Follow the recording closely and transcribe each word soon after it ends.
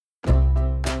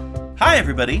Hi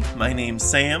everybody, my name's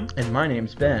Sam. And my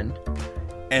name's Ben.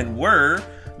 And we're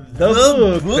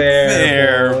the Book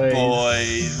Fair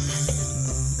Boys.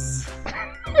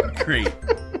 Great.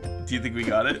 Do you think we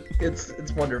got it?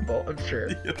 It's wonderful, I'm sure.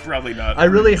 Yeah, probably not. I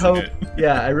really hope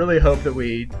that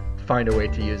we find a way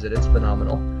to use it. It's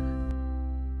phenomenal.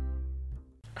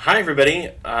 Hi everybody,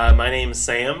 my name's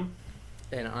Sam.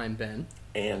 And I'm Ben.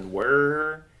 And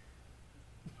we're...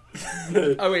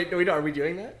 Oh wait, are we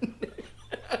doing that?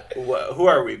 Who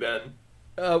are we, Ben?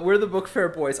 We're the Book Fair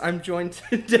Boys. I'm joined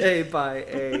today by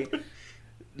a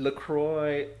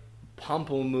LaCroix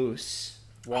Pamplemousse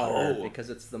water because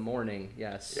it's the morning.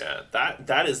 Yes. Yeah,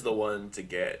 that is the one to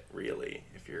get, really,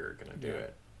 if you're gonna do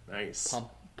it. Nice.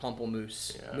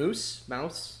 Pamplemousse. Yeah.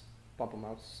 Mouse.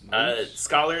 Pamplemousse.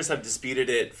 Scholars have disputed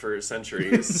it for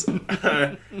centuries.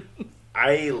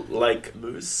 I like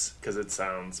mousse because it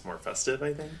sounds more festive,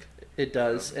 I think. It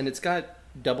does, and it's got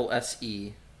double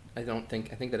S-E. I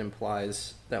think that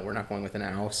implies that we're not going with an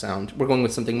ow sound. We're going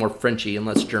with something more Frenchy and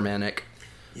less Germanic.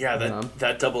 Yeah,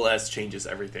 that double S changes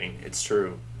everything. It's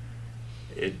true.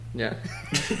 Yeah.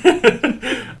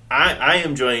 I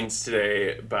am joined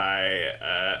today by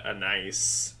a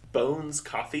nice Bones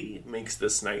Coffee. Makes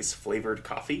this nice flavored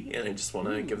coffee, and I just want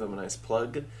to give them a nice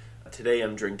plug. Today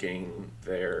I'm drinking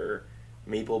their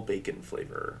maple bacon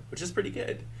flavor, which is pretty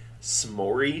good.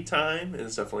 S'more time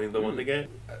is definitely the one to get.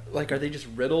 Like, are they just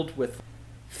riddled with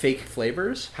fake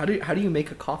flavors? How do you make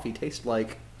a coffee taste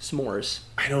like s'mores?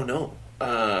 I don't know.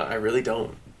 I really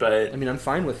don't. But I mean, I'm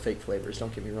fine with fake flavors.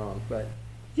 Don't get me wrong. But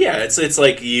yeah, it's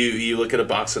like you look at a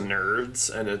box of Nerds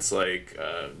and it's like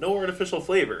no artificial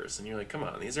flavors, and you're like, come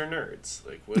on, these are Nerds.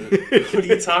 Like, what are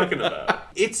you talking about?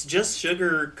 It's just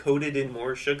sugar coated in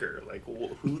more sugar. Like,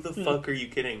 who the fuck are you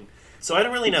kidding? So I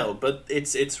don't really know, but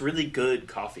it's really good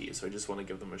coffee, so I just want to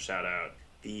give them a shout out.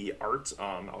 The art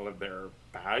on all of their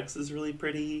bags is really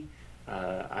pretty.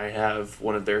 I have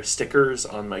one of their stickers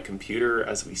on my computer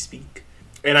as we speak.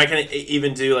 And I can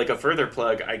even do like a further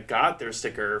plug. I got their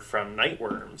sticker from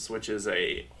Nightworms, which is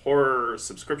a horror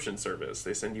subscription service.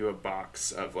 They send you a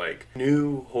box of like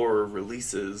new horror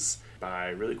releases by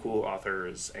really cool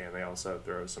authors, and they also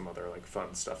throw some other like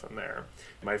fun stuff in there.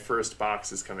 My first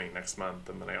box is coming next month,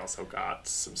 and then I also got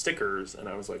some stickers, and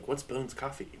I was like, what's Bones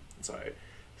Coffee? And so I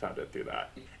found it through that.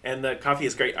 And the coffee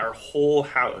is great. Our whole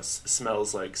house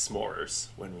smells like s'mores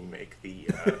when we make the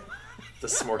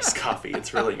s'mores coffee.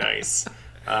 It's really nice.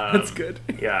 That's good.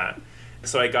 Yeah.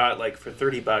 So I got like for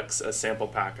 $30 a sample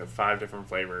pack of 5 different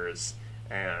flavors.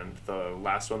 And the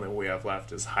last one that we have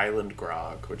left is Highland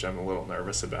Grog, which I'm a little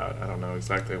nervous about. I don't know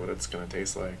exactly what it's going to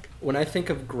taste like. When I think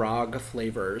of grog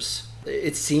flavors,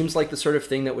 it seems like the sort of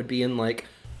thing that would be in like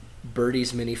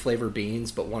Birdie's mini flavor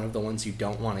beans, but one of the ones you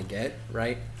don't want to get,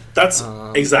 right? That's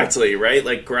exactly right.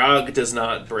 Like, grog does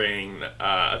not bring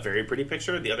a very pretty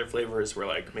picture. The other flavors were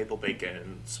like maple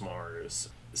bacon, s'mores,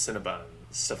 Cinnabon,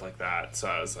 stuff like that. So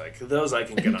I was like, those I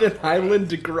can get on. Then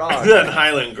Highland Grog. Then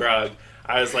Highland Grog.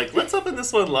 I was like, let's open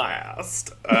this one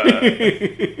last.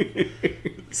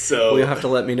 So you'll have to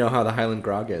let me know how the Highland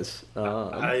Grog is.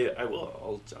 I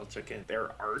will. I'll check in.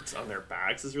 Their art on their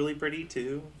bags is really pretty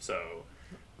too. So,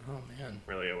 oh man,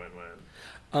 really a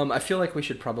win-win. I feel like we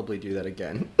should probably do that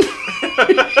again.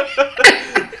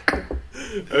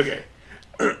 Okay,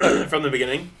 from the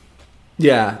beginning.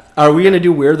 Yeah. Are we gonna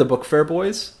do We're the Book Fair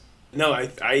Boys? No,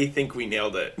 I think we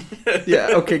nailed it.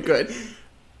 Yeah. Okay. Good.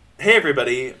 Hey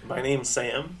everybody, my name's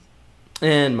Sam.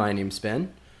 And my name's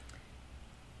Ben.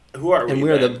 Who are we? And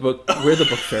we're the Book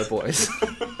Fair Boys.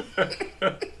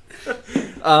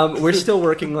 We're still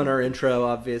working on our intro,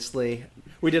 obviously.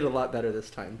 We did a lot better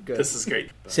this time. Good. This is great.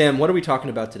 Sam, what are we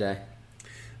talking about today?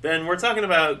 Ben, we're talking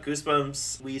about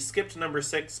Goosebumps. We skipped number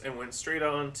 6 and went straight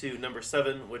on to number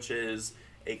 7, which is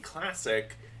a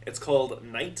classic. It's called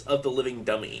Night of the Living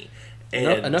Dummy.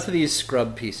 And enough of these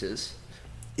scrub pieces.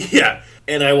 Yeah,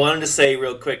 and I wanted to say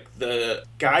real quick, the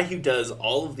guy who does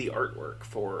all of the artwork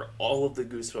for all of the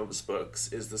Goosebumps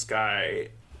books is this guy,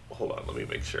 hold on, let me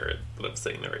make sure that I'm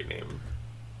saying the right name.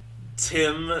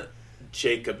 Tim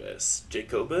Jacobus.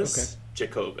 Jacobus? Okay.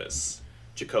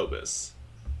 Jacobus.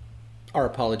 Our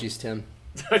apologies, Tim.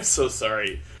 I'm so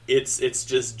sorry. It's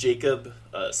just Jacob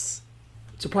us.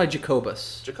 So probably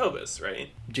Jacobus. Jacobus, right?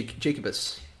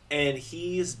 Jacobus. And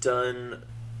he's done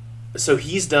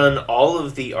all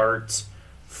of the art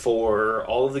for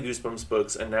all of the Goosebumps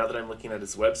books, and now that I'm looking at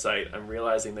his website, I'm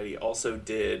realizing that he also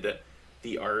did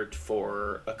the art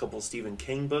for a couple Stephen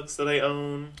King books that I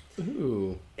own.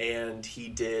 Ooh. And he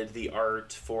did the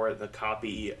art for the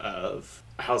copy of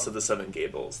House of the Seven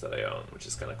Gables that I own, which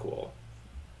is kind of cool.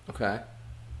 Okay.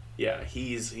 Yeah,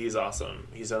 he's awesome.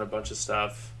 He's done a bunch of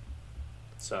stuff.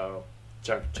 So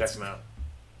check them out.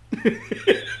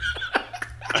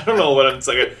 I don't know what I'm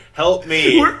saying. Help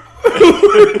me.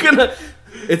 We're gonna.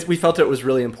 We felt it was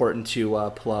really important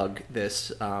to plug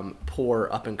this poor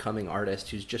up-and-coming artist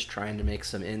who's just trying to make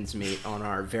some ends meet on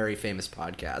our very famous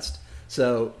podcast.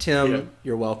 So, Tim,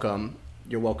 You're welcome.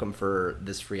 You're welcome for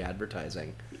this free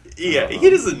advertising. Yeah, he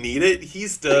doesn't need it.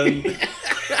 He's done.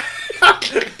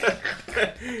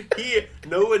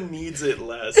 No one needs it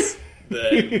less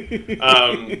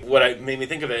than what made me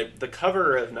think of it. The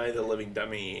cover of Night of the Living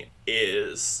Dummy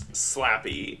is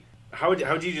Slappy. How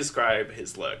would you describe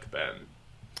his look, Ben?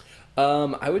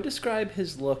 I would describe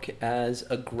his look as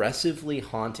aggressively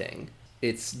haunting.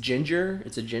 It's ginger.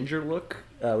 It's a ginger look.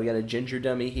 We got a ginger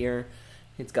dummy here.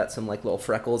 It's got some like little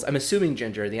freckles. I'm assuming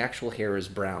ginger. The actual hair is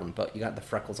brown, but you got the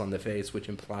freckles on the face, which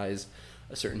implies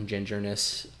a certain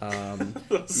gingerness.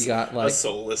 You got like a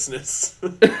soullessness.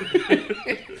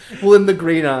 Well, in the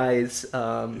green eyes,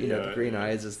 the green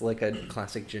eyes is like a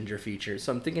classic ginger feature.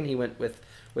 So I'm thinking he went with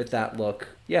that look.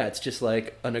 Yeah, it's just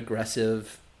like an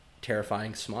aggressive,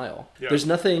 terrifying smile. Yeah. There's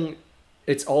nothing.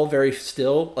 It's all very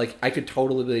still. Like I could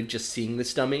totally believe just seeing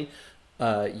this dummy.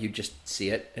 You just see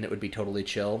it, and it would be totally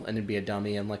chill, and it'd be a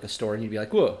dummy in like a store, and you'd be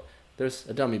like, "Whoa, there's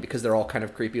a dummy," because they're all kind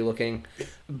of creepy looking.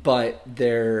 But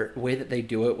their way that they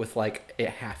do it with like it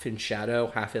half in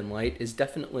shadow, half in light is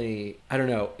definitely, I don't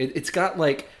know. It's got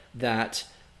like that.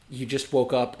 You just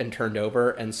woke up and turned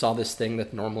over and saw this thing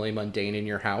that's normally mundane in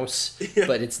your house,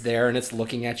 but it's there and it's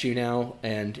looking at you now,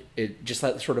 and it just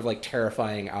that sort of like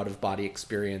terrifying out of body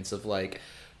experience of like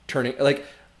turning. Like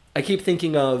I keep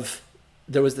thinking of.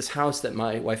 There was this house that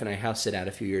my wife and I house sit at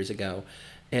a few years ago,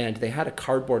 and they had a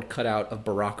cardboard cutout of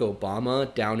Barack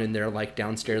Obama down in their like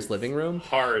downstairs living room.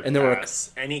 Hard and there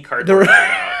pass. Any cardboard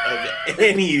cutout of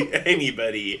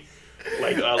anybody,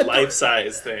 like a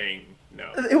life-size thing.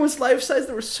 No, it was life-size.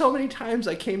 There were so many times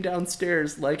I came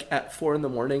downstairs like at 4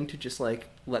 a.m. to just like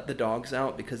let the dogs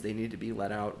out because they need to be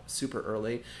let out super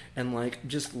early, and like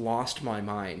just lost my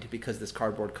mind because this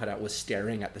cardboard cutout was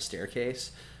staring at the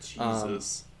staircase.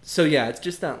 Jesus. So yeah, it's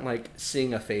just that like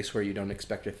seeing a face where you don't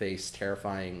expect a face,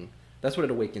 terrifying. That's what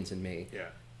it awakens in me. Yeah.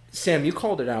 Sam, you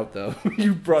called it out though.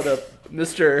 You brought up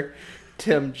Mr.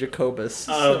 Tim Jacobus.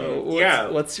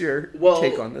 What's your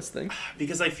take on this thing?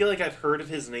 Because I feel like I've heard of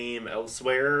his name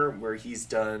elsewhere, where he's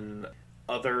done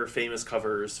other famous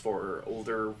covers for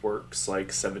older works like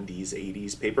 70s,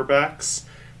 80s paperbacks,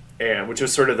 and which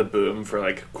was sort of the boom for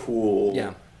like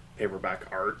cool paperback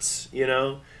art, you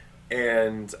know.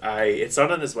 And it's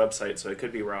not on his website, so I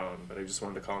could be wrong, but I just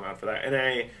wanted to call him out for that.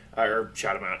 And or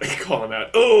shout him out, call him out.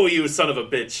 Oh, you son of a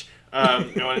bitch!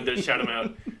 I wanted to shout him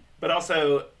out. But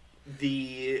also,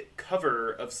 the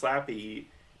cover of Slappy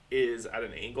is at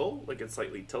an angle, like it's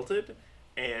slightly tilted.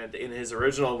 And in his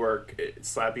original work,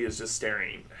 Slappy is just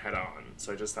staring head on.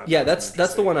 So I just thought,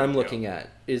 that's the one I'm looking at.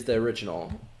 Is the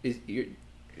original?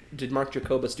 Did Mark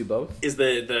Jacobus do both? Is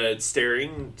the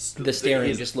staring... The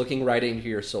staring, just looking right into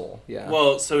your soul, yeah.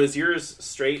 Well, so is yours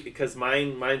straight? Because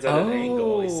mine's at an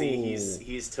angle. You see,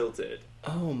 he's tilted.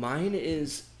 Oh, mine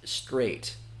is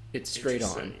straight. It's straight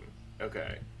on.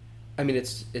 Okay. I mean,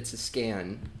 it's a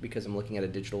scan, because I'm looking at a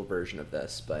digital version of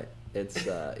this, but it's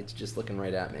just looking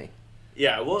right at me.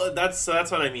 Yeah, well, that's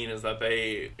what I mean, is that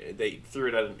they threw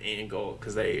it at an angle,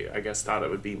 because they, I guess, thought it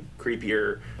would be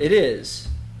creepier. It is.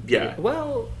 Yeah.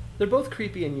 Well... They're both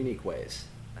creepy in unique ways.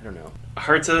 I don't know.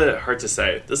 Hard to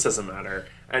say. This doesn't matter.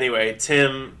 Anyway,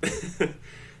 Tim,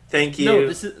 thank you. No,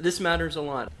 this matters a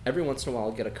lot. Every once in a while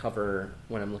I'll get a cover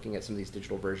when I'm looking at some of these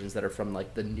digital versions that are from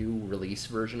like the new release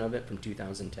version of it from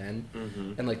 2010.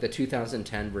 Mm-hmm. And like the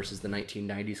 2010 versus the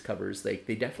 1990s covers, they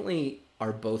definitely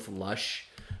are both lush,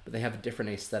 but they have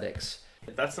different aesthetics.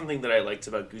 That's something that I liked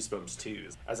about Goosebumps too,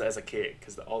 as a kid,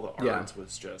 because all the art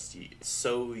was just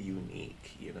so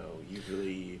unique. You know, you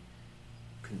really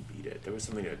couldn't beat it. There was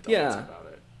something adult about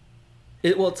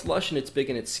it. Well, it's lush and it's big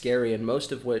and it's scary, and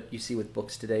most of what you see with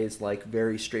books today is like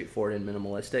very straightforward and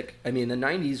minimalistic. I mean, the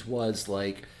 90s was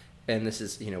like, and this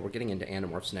is, we're getting into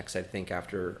Animorphs next, I think,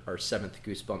 after our 7th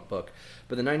Goosebump book,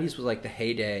 but the 90s was like the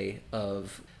heyday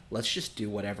of... Let's just do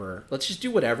whatever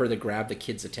to grab the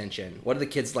kids' attention. What are the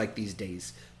kids like these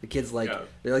days? The kids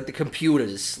they like the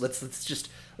computers. Let's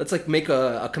like make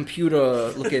a computer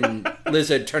looking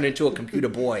lizard turn into a computer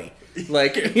boy.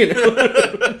 Like, it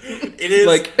is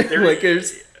like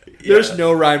there's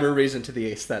no rhyme or reason to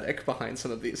the aesthetic behind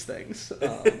some of these things.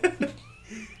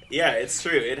 Yeah, it's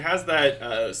true. It has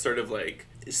that sort of like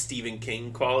Stephen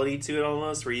King quality to it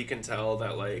almost, where you can tell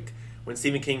that like. When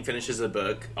Stephen King finishes a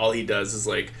book, all he does is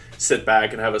like sit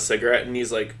back and have a cigarette, and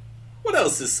he's like, "What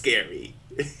else is scary?"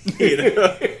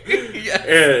 Yeah.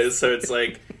 So it's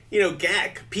like,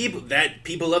 Gak. People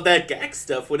love that Gak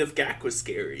stuff. What if Gak was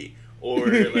scary? Or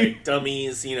like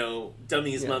dummies,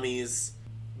 dummies, mummies,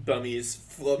 bummies,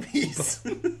 flummies.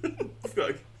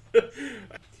 Fuck.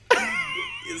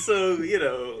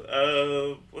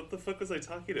 So, what the fuck was I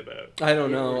talking about? I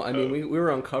don't know. I mean, we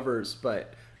were on covers,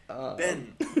 but...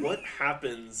 Ben, what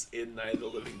happens in Night of the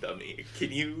Living Dummy?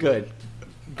 Can you... Good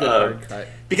hard cut.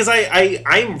 Because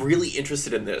I'm really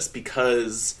interested in this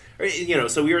because,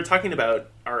 so we were talking about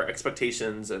our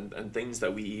expectations and things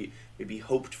that we maybe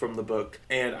hoped from the book.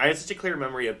 And I have such a clear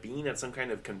memory of being at some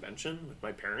kind of convention with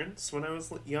my parents when I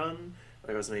was young.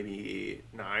 I was maybe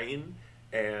 9.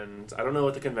 And I don't know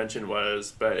what the convention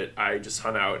was, but I just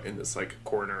hung out in this like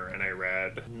corner and I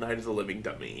read Night of the Living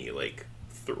Dummy like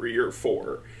 3 or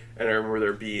 4. And I remember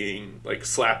there being like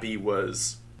Slappy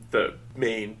was the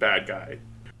main bad guy.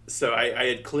 So I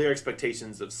had clear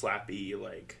expectations of Slappy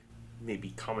like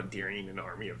maybe commandeering an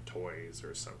army of toys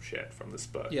or some shit from this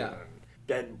book. Yeah. And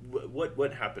then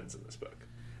what happens in this book?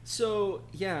 So,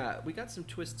 yeah, we got some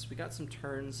twists, we got some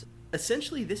turns.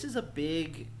 Essentially, this is a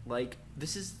big,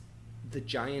 this is the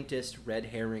giantest red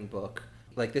herring book.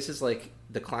 Like, this is like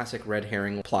the classic red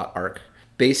herring plot arc,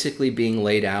 basically being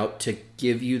laid out to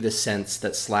give you the sense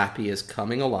that Slappy is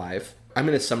coming alive. I'm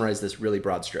going to summarize this really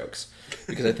broad strokes,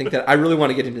 because I think that I really want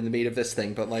to get into the meat of this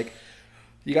thing, but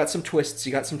you got some twists,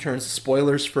 you got some turns.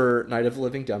 Spoilers for Night of the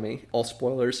Living Dummy. All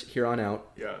spoilers here on out.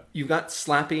 Yeah. You've got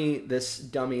Slappy, this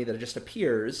dummy that just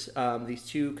appears. These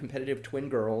 2 competitive twin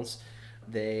girls.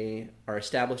 They are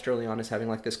established early on as having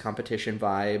this competition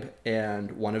vibe,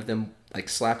 and one of them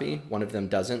likes Slappy, one of them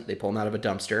doesn't. They pull him out of a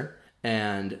dumpster,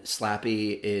 and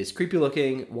Slappy is creepy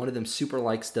looking. One of them super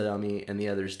likes the dummy, and the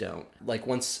others don't.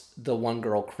 Once the one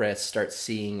girl, Chris, starts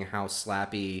seeing how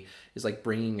Slappy is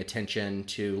bringing attention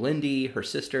to Lindy, her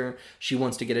sister, she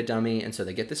wants to get a dummy, and so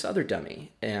they get this other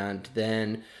dummy. And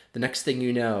then the next thing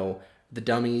you know, the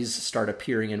dummies start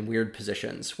appearing in weird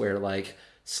positions where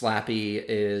Slappy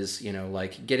is,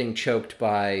 getting choked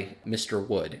by Mr.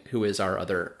 Wood, who is our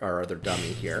other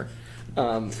dummy here.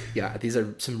 Yeah, these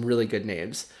are some really good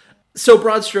names. So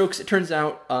broad strokes, it turns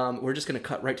out, we're just going to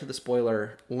cut right to the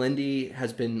spoiler. Lindy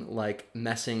has been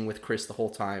messing with Chris the whole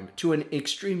time to an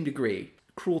extreme degree.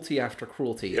 Cruelty after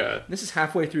cruelty. Yeah. This is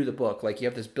halfway through the book. You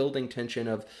have this building tension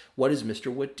of what is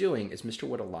Mr. Wood doing? Is Mr.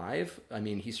 Wood alive? I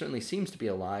mean, he certainly seems to be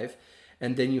alive.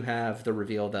 And then you have the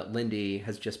reveal that Lindy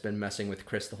has just been messing with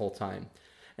Chris the whole time.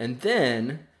 And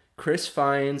then Chris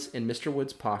finds in Mr.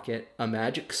 Wood's pocket a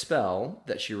magic spell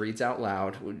that she reads out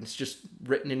loud. It's just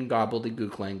written in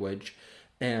gobbledygook language.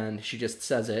 And she just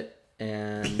says it.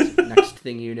 And next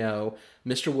thing you know,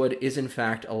 Mr. Wood is in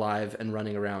fact alive and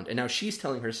running around. And now she's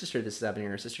telling her sister this is happening.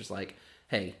 And her sister's like,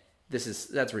 hey,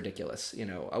 that's ridiculous.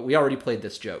 We already played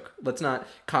this joke. Let's not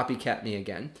copycat me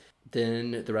again.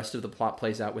 Then the rest of the plot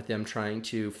plays out with them trying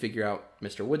to figure out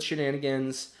Mr. Wood's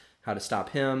shenanigans, how to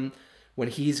stop him. When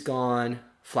he's gone,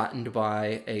 flattened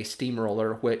by a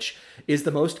steamroller, which is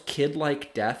the most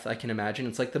kid-like death I can imagine.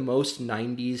 It's the most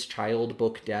 90s child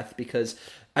book death, because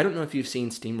I don't know if you've seen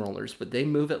steamrollers, but they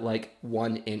move at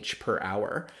 1 inch per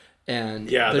hour. And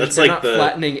yeah, they're not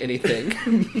flattening anything.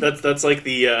 that's like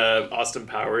the Austin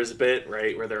Powers bit,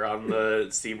 right? Where they're on the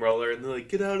steamroller and they're like,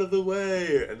 get out of the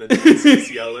way. And then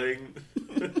he's yelling.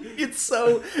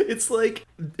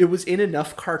 It was in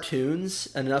enough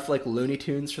cartoons, enough Looney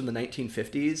Tunes from the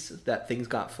 1950s that things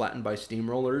got flattened by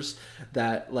steamrollers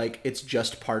that it's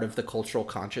just part of the cultural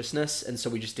consciousness. And so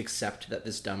we just accept that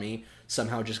this dummy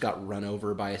somehow just got run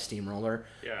over by a steamroller.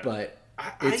 Yeah. But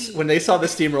when they saw the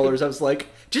steamrollers, I was like,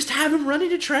 just have him run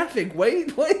into traffic. Why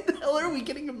the hell are we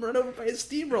getting him run over by a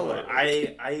steamroller?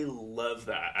 I love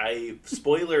that.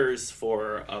 Spoilers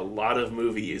for a lot of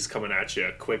movies coming at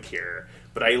you quick here,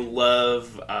 but I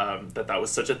love that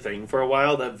was such a thing for a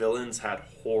while, that villains had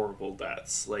horrible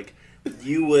deaths.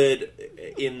 You would,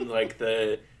 in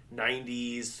the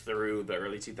 90s through the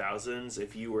early 2000s,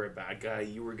 if you were a bad guy,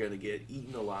 you were going to get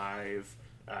eaten alive.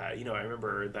 I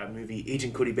remember that movie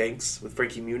Agent Cody Banks with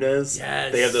Frankie Muniz.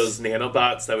 Yes. They have those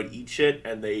nanobots that would eat shit,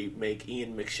 and they make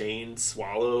Ian McShane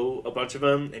swallow a bunch of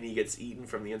them, and he gets eaten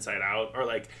from the inside out. Or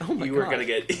oh my you were gonna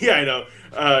get, yeah, I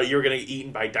know, you were gonna get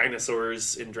eaten by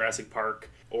dinosaurs in Jurassic Park,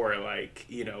 or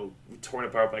torn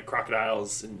apart by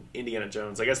crocodiles in Indiana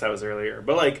Jones. I guess that was earlier,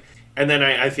 but and then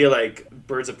I feel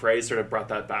Birds of Prey sort of brought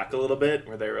that back a little bit,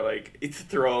 where they were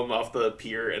throw them off the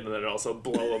pier and then also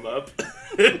blow them up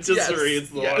just to reach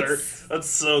the water. That's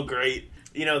so great.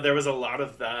 There was a lot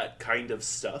of that kind of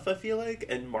stuff, I feel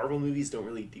and Marvel movies don't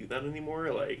really do that anymore.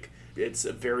 It's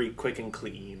very quick and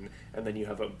clean, and then you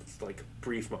have a like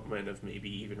brief moment of maybe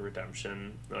even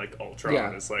redemption. Like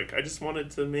Ultron is like, I just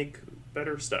wanted to make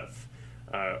better stuff.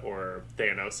 Or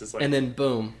Thanos is like... And then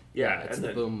boom. Yeah, it's and the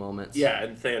then, boom moments. Yeah,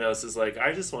 and Thanos is like,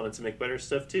 I just wanted to make better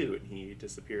stuff too, and he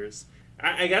disappears.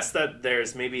 I guess that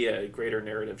there's maybe a greater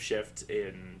narrative shift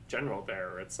in general there,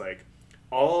 where it's like,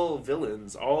 all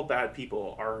villains, all bad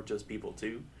people are just people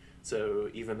too. So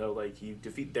even though like you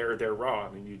defeat... They're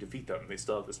wrong, and you defeat them, they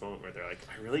still have this moment where they're like,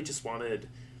 I really just wanted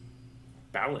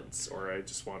balance, or I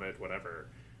just wanted whatever.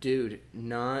 Dude,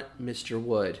 not Mr.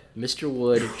 Wood. Mr.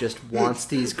 Wood just wants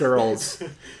these girls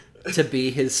to be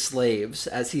his slaves,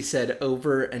 as he said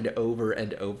over and over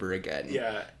and over again.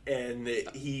 Yeah, and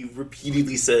he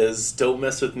repeatedly says, don't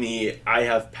mess with me, I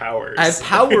have powers. I have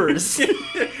powers!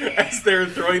 As they're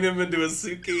throwing him into a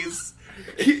suitcase.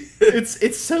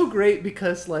 It's so great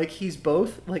because, like, he's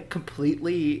both, like,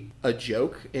 completely a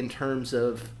joke in terms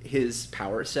of his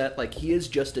power set. Like, he is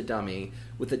just a dummy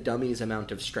with a dummy's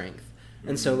amount of strength.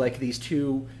 And so, like, these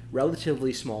two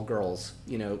relatively small girls,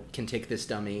 you know, can take this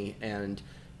dummy and,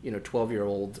 you know,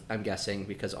 12-year-old, I'm guessing,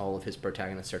 because all of his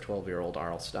protagonists are 12-year-old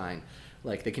R.L. Stine,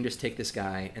 like, they can just take this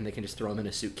guy and they can just throw him in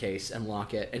a suitcase and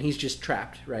lock it, and he's just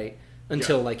trapped, right?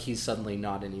 Until, like, he's suddenly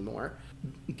not anymore.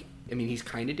 I mean, he's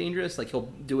kind of dangerous. Like,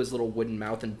 he'll do his little wooden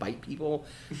mouth and bite people.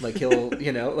 Like, he'll,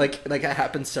 you know, like it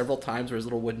happens several times where his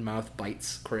little wooden mouth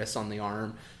bites Chris on the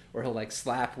arm. Or he'll, like,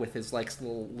 slap with his, like,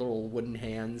 little wooden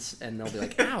hands, and they'll be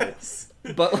like, ow.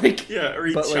 But, like... Yeah, or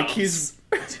he chomps. Like, he's...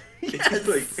 yes,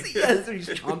 like... yes, he's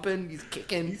chomping, he's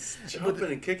kicking. He's chomping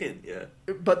and kicking, yeah.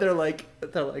 But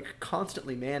they're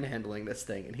constantly manhandling this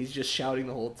thing, and he's just shouting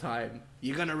the whole time,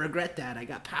 you're gonna regret that, I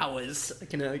got powers. I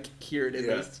can, like, hear it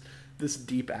in this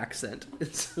deep accent.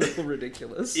 It's so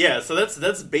ridiculous. Yeah, so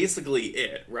that's basically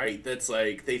it, right? That's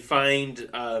like they find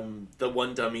the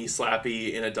one dummy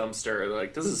Slappy in a dumpster. They're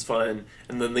like, this is fun.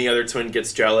 And then the other twin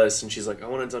gets jealous and she's like, I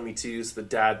want a dummy too. So the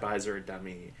dad buys her a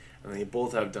dummy. And they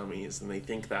both have dummies and they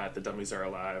think that the dummies are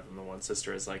alive. And the one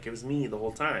sister is like, it was me the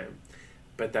whole time.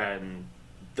 But then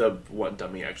the one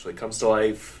dummy actually comes to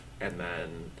life, and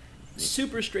then...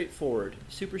 Super straightforward.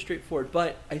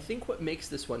 But I think what makes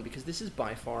this one, because this is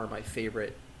by far my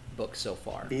favorite book so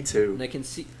far. Me too. And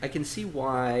I can see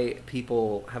why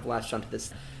people have latched onto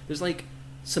this. There's like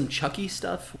some Chucky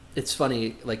stuff. It's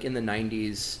funny, like in the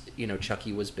 90s, you know,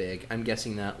 Chucky was big. I'm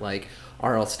guessing that like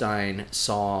R.L. Stine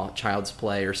saw Child's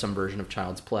Play or some version of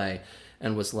Child's Play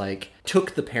and was like,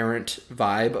 took the parent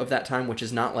vibe of that time, which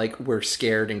is not like we're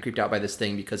scared and creeped out by this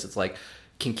thing because it's like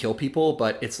can kill people,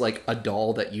 but it's like a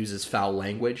doll that uses foul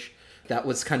language. That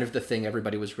was kind of the thing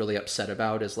everybody was really upset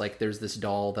about, is like there's this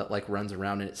doll that like runs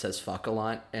around and it says fuck a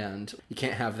lot, and you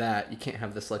can't have that. You can't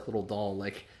have this like little doll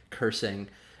like cursing.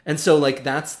 And so like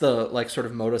that's the like sort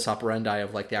of modus operandi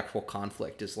of like the actual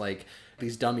conflict, is like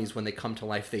these dummies, when they come to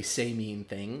life, they say mean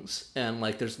things. And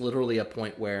like there's literally a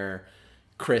point where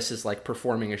Chris is like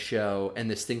performing a show and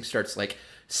this thing starts like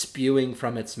spewing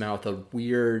from its mouth a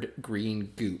weird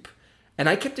green goop. And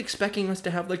I kept expecting us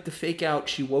to have, like, the fake out,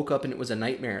 she woke up and it was a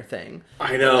nightmare thing.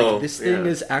 I know. Like, this thing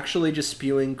is actually just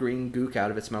spewing green gook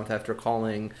out of its mouth after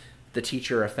calling the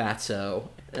teacher a fatso.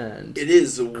 And it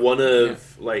is one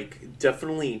of, like,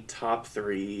 definitely top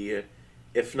 3,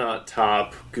 if not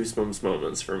top, Goosebumps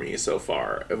moments for me so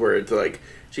far. Where it's, like,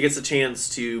 she gets a chance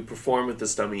to perform with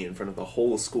this dummy in front of the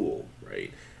whole school,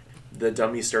 right? The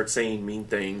dummy starts saying mean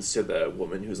things to the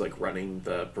woman who's like running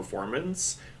the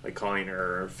performance, like calling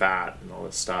her fat and all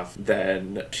this stuff.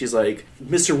 Then she's like,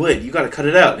 Mr. Wood, you gotta cut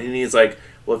it out. And he's like,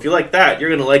 well, if you like that, you're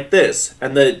gonna like this.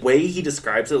 And the way he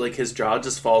describes it, like his jaw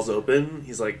just falls open.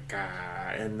 He's like, ah,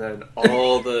 and then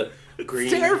all the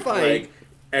green like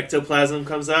ectoplasm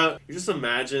comes out. You just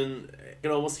imagine, you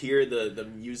can almost hear the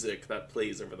music that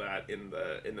plays over that in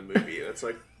the movie. It's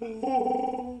like,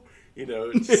 oh, you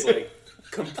know, it's just like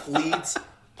complete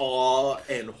awe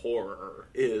and horror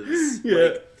is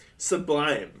like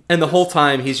sublime. And the whole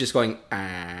time he's just going,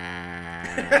 ah.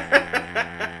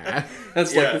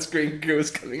 That's like this green goo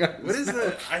is coming out. What is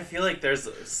that? I feel like there's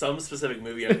some specific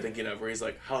movie I'm thinking of where he's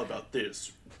like, how about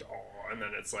this? Oh, and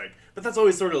then it's like, but that's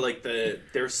always sort of like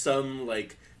there's some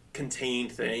like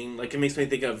contained thing. Like it makes me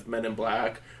think of Men in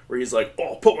Black, where he's like,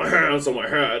 oh, put my hands on my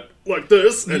head like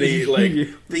this, and he like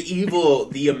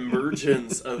the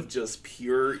emergence of just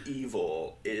pure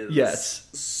evil is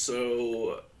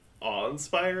so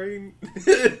awe-inspiring.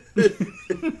 I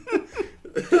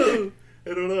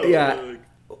don't know. Yeah.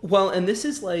 Well, and this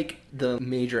is like the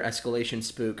major escalation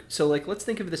spook. So like let's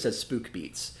think of this as spook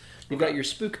beats. You've got your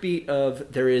spook beat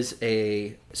of there is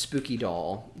a spooky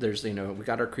doll. There's, you know, we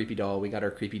got our creepy doll, we got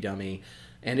our creepy dummy.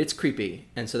 And it's creepy.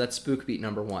 And so that's spook beat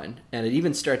number 1. And it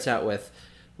even starts out with,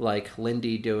 like,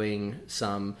 Lindy doing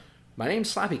some, my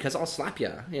name's Slappy because I'll slap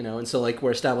ya, you know? And so, like,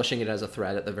 we're establishing it as a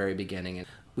threat at the very beginning. And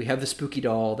we have the spooky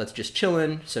doll that's just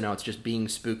chilling. So now it's just being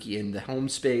spooky in the home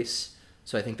space.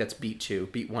 So I think that's beat 2.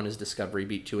 Beat 1 is discovery.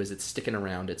 Beat 2 is it's sticking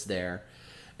around. It's there.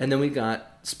 And then we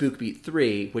got spook beat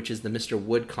 3, which is the Mr.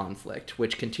 Wood conflict,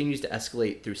 which continues to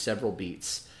escalate through several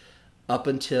beats up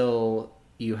until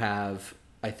you have,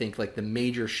 I think, like the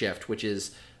major shift, which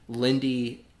is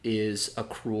Lindy is a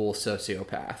cruel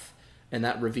sociopath. And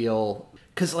that reveal,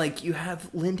 because like you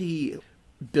have Lindy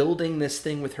building this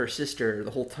thing with her sister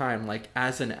the whole time, like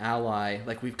as an ally,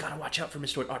 like we've got to watch out for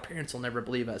Mr. Wood. Our parents will never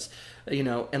believe us, you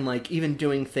know, and like even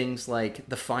doing things like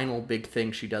the final big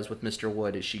thing she does with Mr.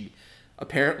 Wood is she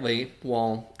apparently,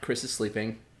 while Chris is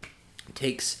sleeping,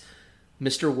 takes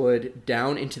Mr. Wood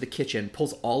down into the kitchen,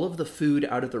 pulls all of the food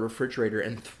out of the refrigerator,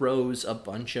 and throws a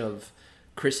bunch of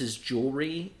Chris's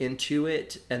jewelry into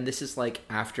it. And this is like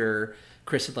after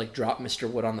Chris had like dropped Mr.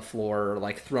 Wood on the floor, or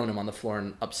like thrown him on the floor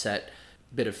in upset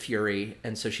bit of fury.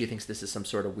 And so she thinks this is some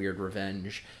sort of weird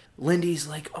revenge. Lindy's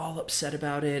like all upset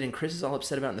about it, and Chris is all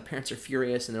upset about it, and the parents are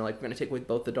furious, and they're like, we're going to take away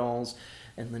both the dolls.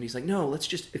 And Lindy's like, no, let's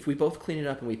just, if we both clean it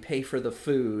up and we pay for the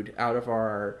food out of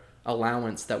our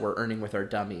allowance that we're earning with our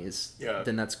dummies,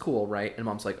 then that's cool, right? And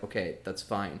Mom's like, okay, that's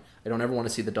fine. I don't ever want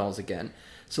to see the dolls again.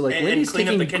 So like, Lindy's clean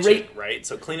taking up the kitchen, right?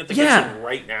 So clean up the kitchen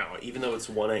right now, even though it's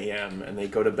 1 a.m. and they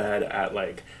go to bed at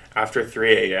like after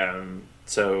 3 a.m.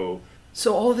 So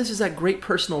all of this is at great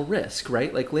personal risk,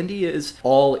 right? Like Lindy is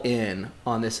all in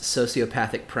on this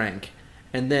sociopathic prank,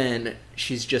 and then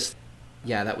she's just,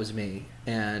 yeah, that was me,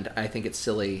 and I think it's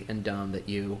silly and dumb that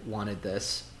you wanted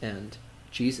this, and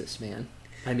Jesus, man.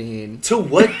 I mean... To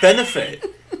what benefit?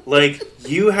 Like,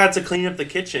 you had to clean up the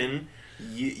kitchen,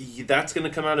 that's going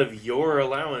to come out of your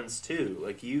allowance, too.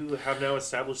 Like, you have now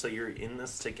established that you're in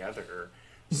this together,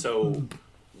 so...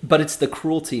 But it's the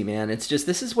cruelty, man. It's just,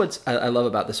 this is what I love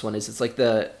about this one, is it's like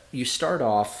you start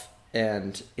off,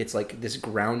 and it's like this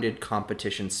grounded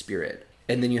competition spirit,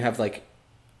 and then you have, like,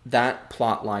 that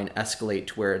plot line escalate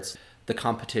to where it's the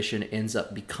competition ends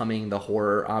up becoming the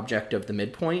horror object of the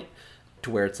midpoint,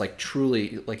 to where it's like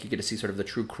truly, like you get to see sort of the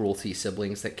true cruelty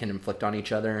siblings that can inflict on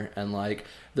each other, and like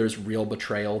there's real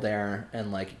betrayal there,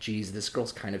 and like, geez, this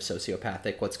girl's kind of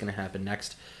sociopathic, what's going to happen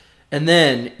next? And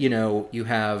then, you know, you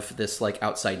have this like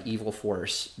outside evil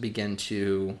force begin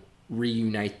to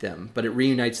reunite them, but it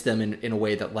reunites them in a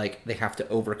way that like they have to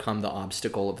overcome the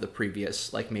obstacle of the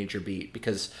previous like major beat,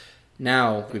 because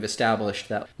now we've established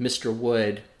that Mr.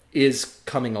 Wood is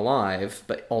coming alive,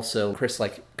 but also Chris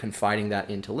like confiding that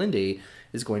into Lindy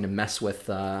is going to mess with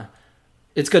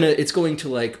it's going to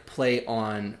like play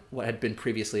on what had been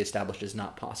previously established as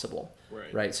not possible,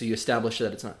 right? So you establish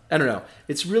that it's not, I don't know,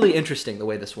 it's really interesting the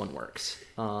way this one works.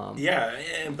 But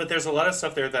there's a lot of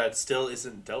stuff there that still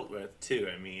isn't dealt with too.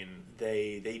 I mean,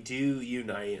 they do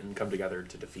unite and come together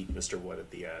to defeat Mr. Wood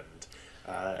at the end.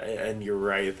 And you're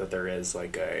right that there is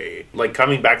like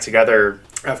coming back together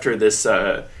after this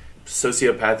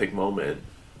sociopathic moment,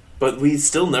 but we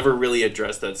still never really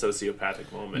addressed that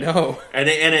sociopathic moment. No, and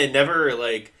it never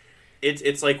like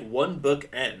it's like one book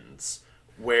ends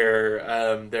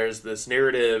where there's this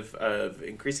narrative of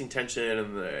increasing tension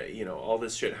and all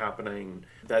this shit happening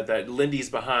that Lindy's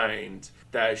behind,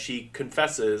 that she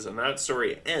confesses, and that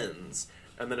story ends,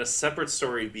 and then a separate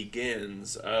story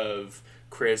begins of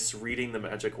Chris reading the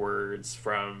magic words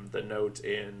from the note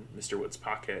in Mr. Wood's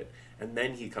pocket, and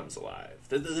then he comes alive.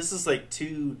 This is like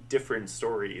two different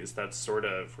stories that sort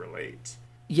of relate.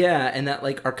 Yeah, and that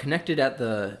like are connected at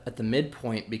the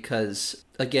midpoint, because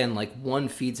again, like one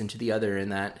feeds into the other, in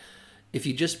that if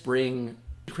you just bring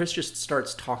Chris just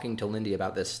starts talking to Lindy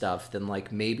about this stuff, then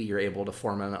like maybe you're able to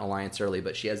form an alliance early,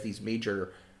 but she has these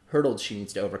major hurdles she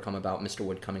needs to overcome about Mr.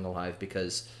 Wood coming alive,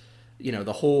 because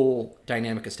the whole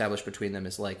dynamic established between them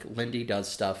is like Lindy does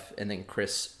stuff and then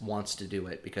Chris wants to do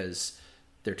it because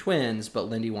they're twins, but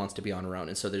Lindy wants to be on her own.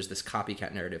 And so there's this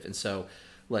copycat narrative. And so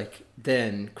like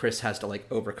then Chris has to like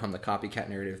overcome the copycat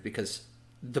narrative, because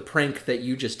the prank that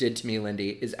you just did to me,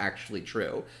 Lindy, is actually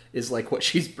true, is like what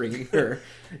she's bringing her,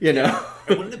 And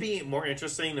wouldn't it be more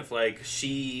interesting if like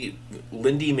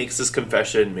Lindy makes this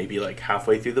confession maybe like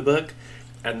halfway through the book,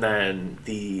 and then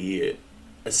the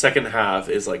second half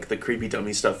is like the creepy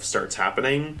dummy stuff starts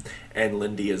happening, and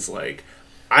Lindy is like,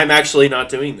 I'm actually not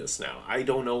doing this now. I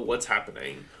don't know what's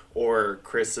happening. Or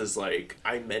Chris is like,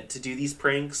 I meant to do these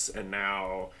pranks, and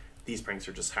now these pranks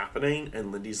are just happening,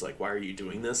 and Lindy's like, why are you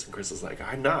doing this? And Chris is like,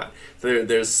 I'm not.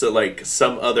 There's like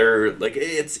some other, like,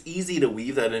 it's easy to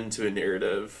weave that into a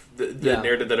narrative, the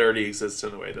narrative that already exists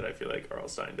in a way that I feel like R.L.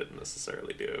 Stine didn't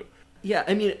necessarily do. Yeah,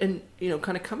 I mean, and, you know,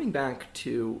 kind of coming back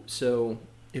to, so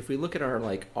if we look at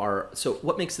so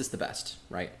what makes this the best,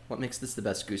 right? What makes this the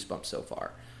best Goosebumps so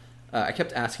far? I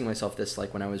kept asking myself this,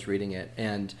 like, when I was reading it,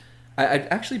 and I'd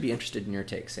actually be interested in your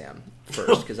take, Sam,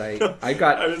 first, because I've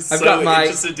got my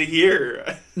interested to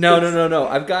hear. No.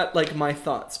 I've got like my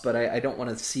thoughts, but I don't want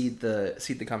to seed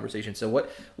the conversation. So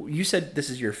what you said, this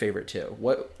is your favorite too.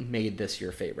 What made this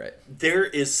your favorite? There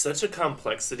is such a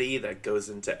complexity that goes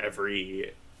into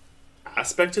every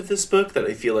aspect of this book that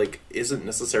I feel like isn't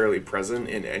necessarily present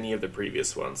in any of the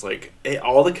previous ones. Like,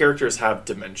 all the characters have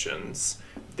dimensions.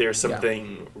 There's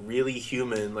something really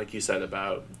human, like you said,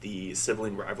 about the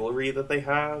sibling rivalry that they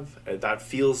have. That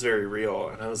feels very real.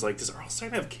 And I was like, does Earl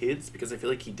Stine have kids? Because I feel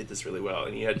like he did this really well.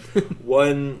 And he had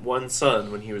one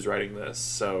son when he was writing this.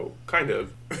 So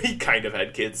he kind of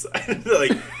had kids.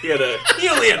 Like, he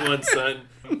only had one son.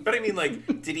 But I mean,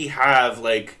 like, did he have,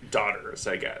 like, daughters,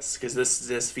 I guess? Because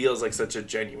this feels like such a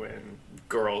genuine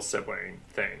girl sibling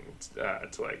thing. To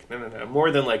like, no.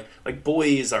 More than like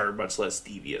boys are much less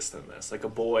devious than this. Like, a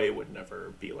boy would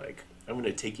never be like, I'm going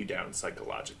to take you down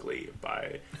psychologically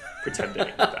by pretending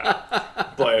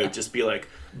that. Boy would just be like,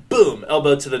 boom,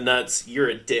 elbow to the nuts, you're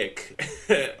a dick.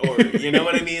 Or, you know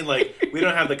what I mean? Like, we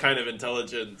don't have the kind of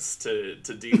intelligence to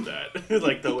do that.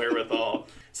 Like, the wherewithal.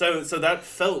 So that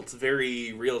felt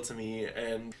very real to me,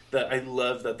 and I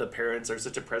love that the parents are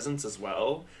such a presence as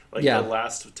well. Like, the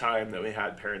last time that we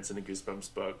had parents in a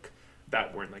Goosebumps book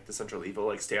that weren't like the central evil,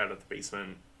 like stay out of the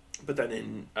basement. But then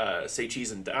in Say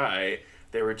Cheese and Die,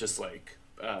 they were just like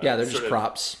they're just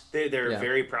props. They're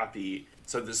very proppy.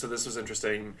 So this was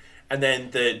interesting. And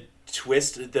then the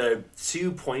twist, the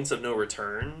 2 points of no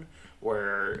return,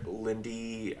 where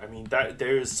Lindy, I mean, that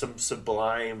there's some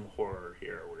sublime horror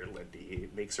here where Lindy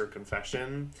makes her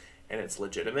confession and it's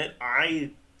legitimate.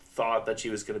 I thought that she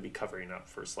was going to be covering up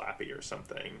for Slappy or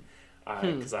something.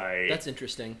 Because that's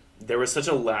interesting. There was such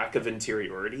a lack of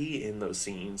interiority in those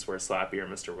scenes where Slappy or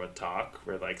Mr. Wood talk,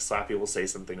 where like Slappy will say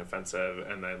something offensive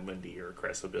and then Lindy or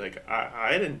Chris will be like,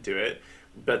 I didn't do it.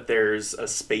 But there's a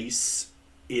space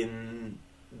in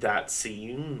that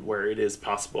scene where it is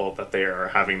possible that they are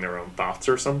having their own thoughts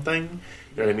or something.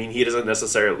 You know what I mean? He doesn't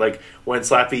necessarily, like, when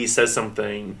Slappy says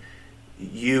something,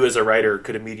 you as a writer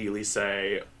could immediately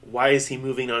say, why is he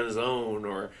moving on his own?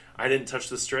 Or, I didn't touch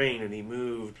the strain and he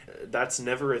moved. That's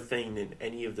never a thing in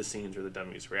any of the scenes where the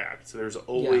dummies react. So there's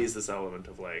always this element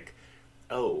of like,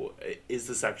 oh, is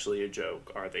this actually a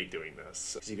joke? Are they doing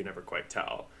this? Because you can never quite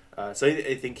tell. So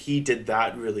I think he did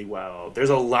that really well. There's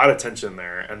a lot of tension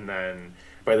there, and then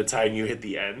by the time you hit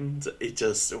the end, it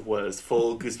just was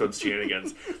full Goosebumps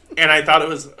shenanigans. And I thought it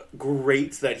was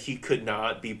great that he could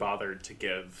not be bothered to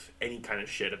give any kind of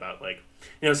shit about, like,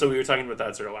 you know, so we were talking about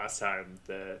that sort of last time,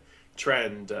 the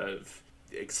trend of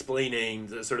explaining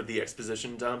the sort of the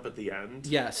exposition dump at the end.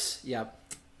 Yes, yep.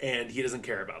 And he doesn't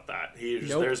care about that.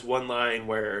 There's one line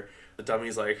where the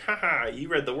dummy's like, haha, you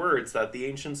read the words that the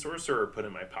ancient sorcerer put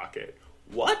in my pocket.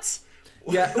 What?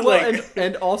 Yeah, well,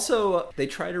 and also they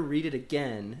try to read it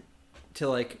again to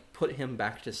like put him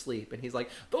back to sleep, and he's like,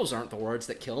 those aren't the words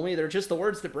that kill me, they're just the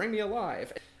words that bring me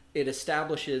alive. It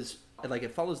establishes, like,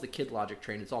 it follows the kid logic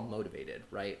train. It's all motivated,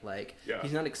 right? Like,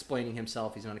 he's not explaining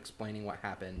himself, he's not explaining what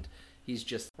happened, he's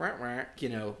just, you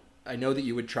know, I know that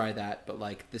you would try that, but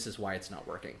like, this is why it's not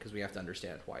working, because we have to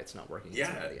understand why it's not working.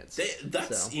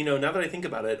 That's you know, now that I think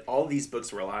about it, all these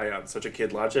books rely on such a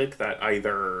kid logic that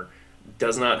either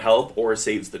does not help or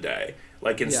saves the day.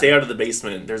 Like in Stay Out of the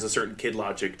Basement, there's a certain kid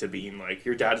logic to being like,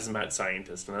 your dad is a mad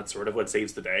scientist, and that's sort of what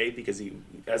saves the day, because he,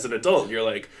 as an adult, you're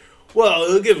like, well,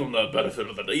 he'll give him the benefit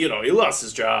of the, you know, he lost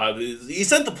his job, he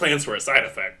said the plants were a side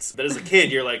effect. But as a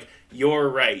kid, you're like, you're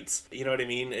right. You know what I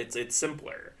mean? It's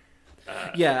simpler.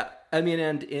 Yeah, I mean,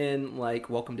 and in, like,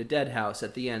 Welcome to Dead House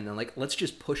at the end, and like, let's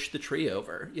just push the tree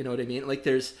over, you know what I mean? Like,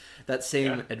 there's that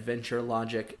same adventure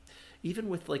logic, even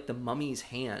with, like, the mummy's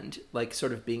hand, like,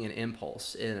 sort of being an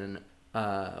impulse in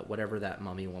whatever that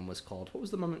mummy one was called. What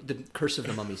was the mummy? The Curse of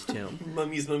the Mummy's Tomb.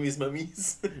 Mummies.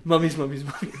 Mummies.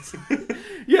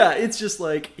 Yeah, it's just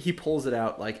like, he pulls it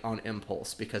out, like, on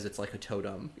impulse, because it's like a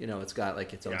totem, you know, it's got,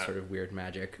 like, its own sort of weird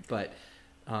magic, but...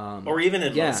 or even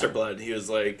in Monster Blood, he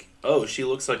was like, oh, she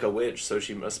looks like a witch, so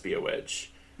she must be a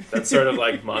witch. That's sort of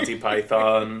like Monty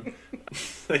Python.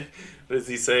 Like, what does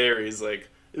he say? Or he's like,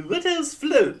 what else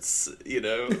floats? You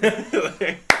know?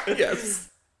 Yes.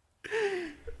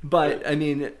 But, I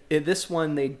mean, in this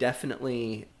one, they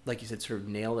definitely like you said, sort of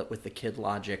nail it with the kid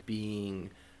logic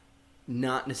being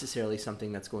not necessarily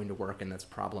something that's going to work and that's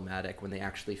problematic when they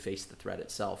actually face the threat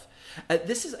itself.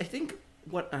 This is, I think,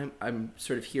 what I'm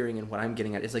sort of hearing and what I'm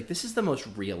getting at is like, this is the most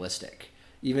realistic.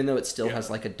 Even though it still has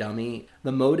like a dummy,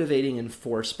 the motivating and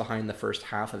force behind the first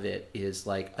half of it is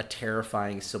like a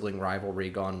terrifying sibling rivalry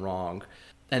gone wrong.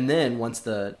 And then once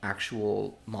the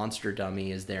actual monster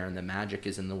dummy is there and the magic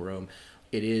is in the room,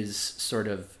 it is sort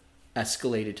of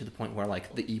escalated to the point where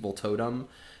like the evil totem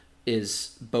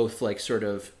is both like sort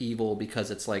of evil because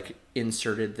it's like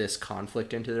inserted this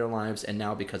conflict into their lives, and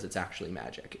now because it's actually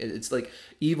magic. It's like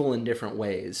evil in different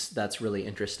ways. That's really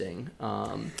interesting.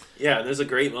 Yeah, there's a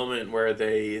great moment where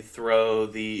they throw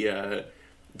the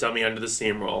dummy under the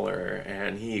steamroller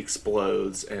and he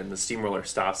explodes and the steamroller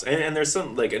stops. And there's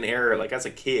some like an error, like as a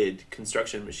kid,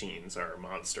 construction machines are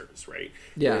monsters, right?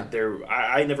 Yeah.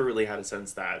 I never really had a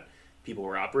sense that people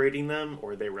were operating them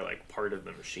or they were like part of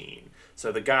the machine.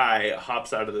 So the guy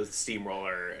hops out of the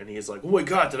steamroller and he's like, oh my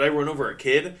god, did I run over a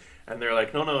kid? And they're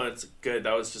like, no, it's good,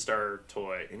 that was just our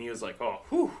toy. And he was like, oh,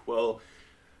 whew, well,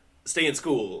 stay in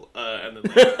school. And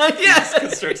then like, he's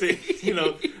constructing,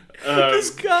 this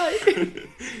guy.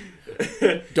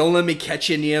 Don't let me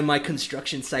catch you near my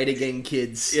construction site again,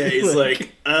 kids. Yeah, he's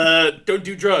like, don't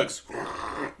do drugs.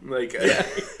 Like,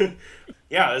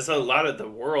 yeah, there's a lot of the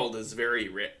world is very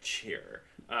rich here.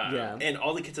 And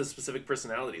all the kids have specific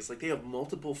personalities. Like, they have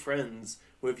multiple friends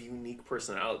who have unique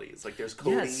personalities. Like, there's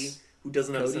Cody, who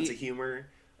doesn't have a sense of humor.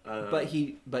 But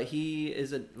he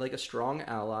is a strong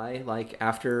ally. Like,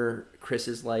 after Chris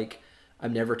is like,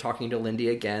 I'm never talking to Lindy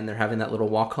again. They're having that little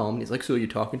walk home. And he's like, so are you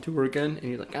talking to her again? And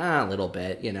he's like, a little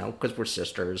bit, because we're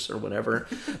sisters or whatever.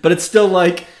 But it still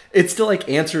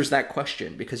answers that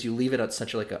question because you leave it at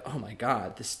such like oh my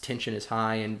God, this tension is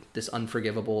high and this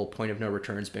unforgivable point of no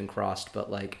return has been crossed. But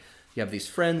like, you have these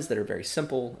friends that are very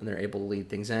simple and they're able to lead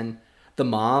things in. The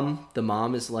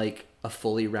mom is like a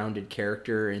fully rounded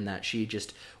character in that she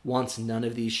just wants none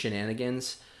of these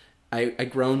shenanigans. I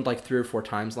groaned like 3 or 4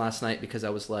 times last night because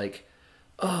I was like,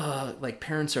 oh, like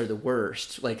parents are the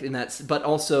worst. Like, and but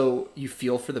also you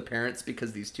feel for the parents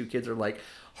because these 2 kids are like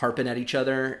harping at each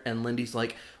other. And Lindy's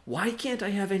like, why can't I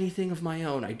have anything of my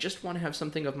own? I just want to have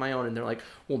something of my own. And they're like,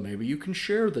 well, maybe you can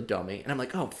share the dummy. And I'm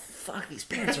like, oh, fuck, these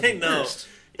parents are the worst.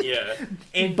 Yeah.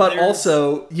 But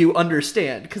also you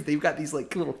understand because they've got these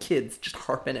like little kids just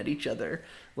harping at each other.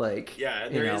 Like, yeah,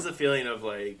 and there is a feeling of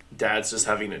like dad's just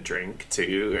having a drink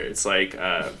too. It's like,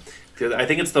 I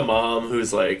think it's the mom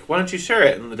who's like, why don't you share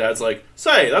it? And the dad's like,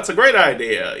 say, that's a great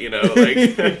idea,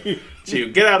 like,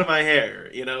 to get out of my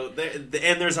hair,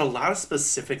 and there's a lot of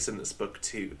specifics in this book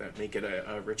too that make it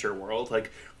a richer world.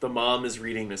 Like, the mom is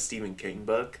reading a Stephen King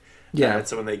book. Yeah.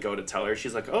 So when they go to tell her,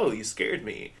 she's like, oh, you scared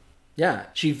me. Yeah,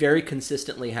 she very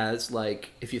consistently has,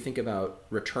 like, if you think about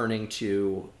returning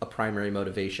to a primary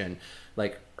motivation,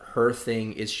 like, her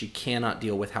thing is she cannot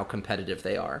deal with how competitive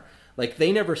they are. Like,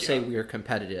 they never say we're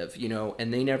competitive,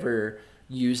 and they never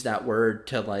use that word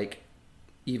to, like,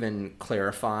 even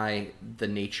clarify the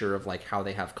nature of, like, how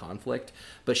they have conflict.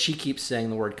 But she keeps saying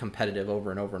the word competitive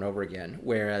over and over and over again.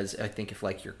 Whereas I think if,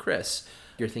 like, you're Chris,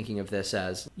 you're thinking of this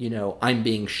as, I'm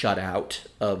being shut out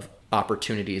of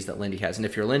opportunities that Lindy has. And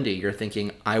if you're Lindy, you're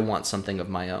thinking, I want something of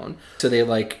my own. So they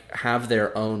like have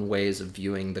their own ways of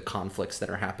viewing the conflicts that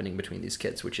are happening between these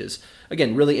kids, which is,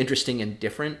 again, really interesting and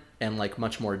different and like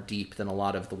much more deep than a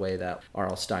lot of the way that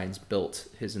R.L. Stine's built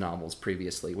his novels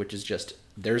previously, which is just,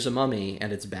 there's a mummy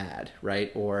and it's bad,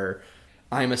 right? Or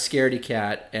I'm a scaredy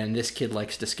cat and this kid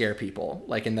likes to scare people.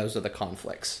 Like, and those are the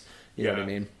conflicts. You know what I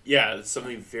mean? Yeah, it's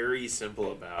something very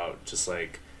simple about just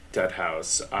like Dead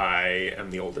House. I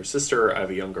am the older sister. I have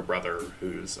a younger brother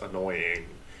who's annoying.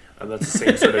 And that's the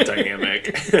same sort of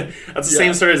dynamic. That's the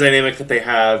same sort of dynamic that they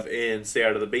have in Stay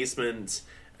Out of the Basement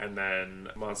and then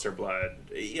Monster Blood.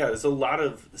 Yeah, there's a lot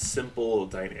of simple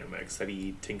dynamics that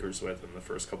he tinkers with in the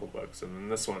first couple books. And then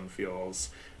this one feels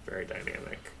very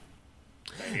dynamic.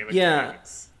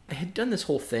 Dynamics. I had done this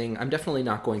whole thing. I'm definitely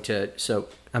not going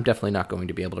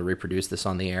to be able to reproduce this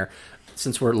on the air.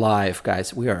 Since we're live,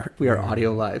 guys, we are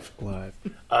audio live.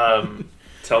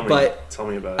 Tell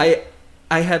me about it.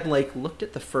 I had like looked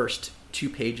at the first 2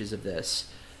 pages of this,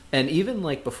 and even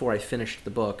like before I finished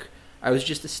the book, I was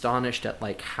just astonished at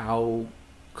like how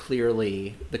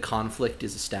clearly the conflict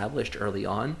is established early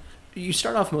on. You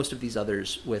start off most of these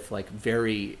others with like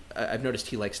I've noticed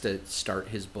he likes to start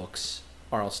his books,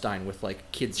 R.L. Stine, with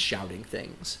like kids shouting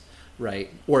things, right?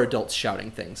 Or adults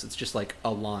shouting things. It's just like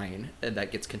a line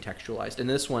that gets contextualized. In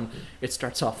this one, it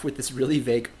starts off with this really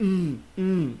vague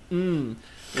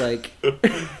like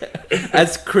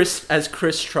as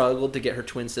Chris struggled to get her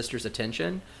twin sister's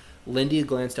attention, Lindy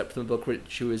glanced up from the book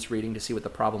she was reading to see what the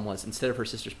problem was. Instead of her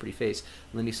sister's pretty face,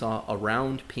 Lindy saw a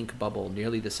round pink bubble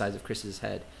nearly the size of Chris's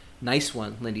head. "Nice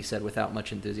one," Lindy said without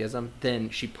much enthusiasm. Then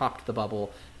she popped the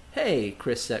bubble. "Hey,"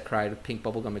 Chris cried. Pink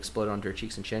bubblegum exploded onto her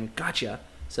cheeks and chin. "Gotcha,"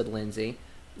 said Lindy.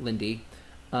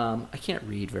 I can't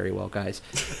read very well, guys.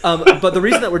 But the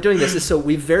reason that we're doing this is so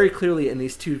we very clearly in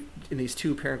these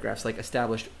two paragraphs like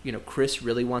established, Chris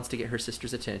really wants to get her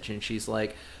sister's attention. She's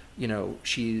like,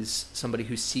 she's somebody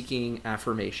who's seeking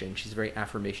affirmation. She's very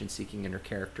affirmation seeking in her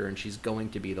character, and she's going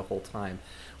to be the whole time.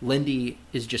 Lindy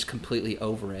is just completely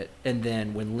over it. And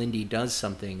then when Lindy does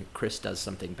something, Chris does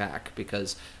something back,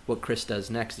 because what Chris does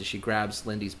next is she grabs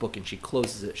Lindy's book and she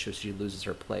closes it so she loses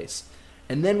her place.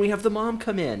 And then we have the mom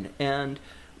come in, and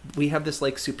we have this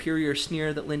like superior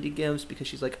sneer that Lindy gives because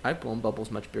she's like, "I've blown bubbles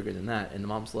much bigger than that." And the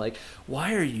mom's like,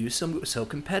 "Why are you so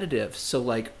competitive?" So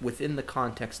like within the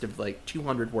context of like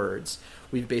 200 words,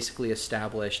 we've basically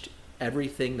established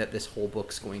everything that this whole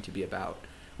book's going to be about,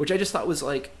 which I just thought was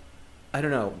like, I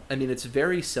don't know. I mean, it's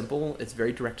very simple. It's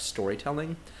very direct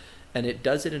storytelling, and it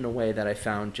does it in a way that I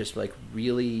found just like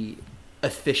really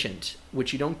efficient,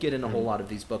 which you don't get in a whole lot of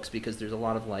these books because there's a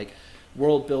lot of like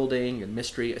world building and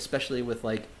mystery, especially with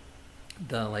like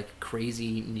the like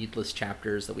crazy needless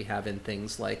chapters that we have in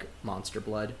things like Monster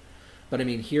Blood. But I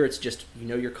mean, here it's just,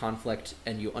 your conflict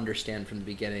and you understand from the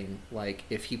beginning, like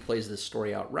if he plays this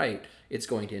story out right, it's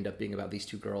going to end up being about these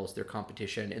two girls, their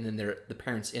competition, and then the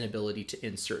parents' inability to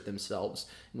insert themselves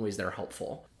in ways that are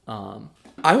helpful.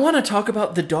 I want to talk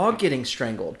about the dog getting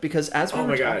strangled because as we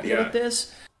were talking about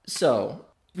this, so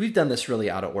we've done this really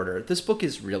out of order. This book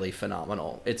is really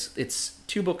phenomenal. It's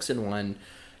two books in one.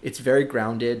 It's very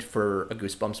grounded for a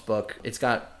Goosebumps book. It's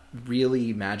got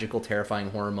really magical,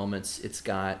 terrifying horror moments. It's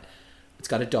got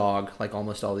a dog, like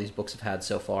almost all these books have had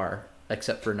so far,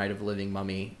 except for Night of the Living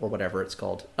Mummy or whatever it's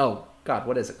called. Oh God,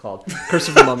 what is it called? Curse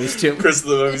of the Mummies Tomb. Curse of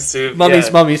the Mummies Tomb.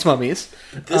 Mummies.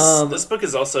 This book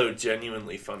is also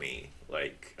genuinely funny.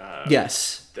 Like,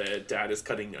 yes, the dad is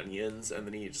cutting onions, and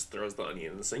then he just throws the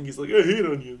onion in the sink. He's like, "I hate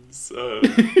onions."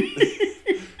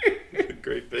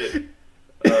 Great bit.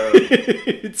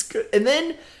 It's good. And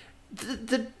then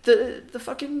the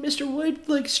fucking Mr. Wood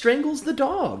like strangles the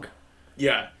dog.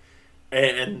 Yeah,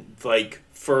 and like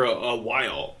for a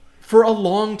while, for a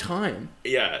long time.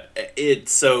 Yeah,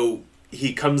 so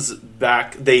he comes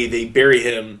back. They bury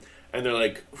him, and they're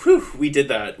like, "Whew, we did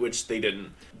that," which they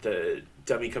didn't. The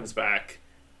dummy comes back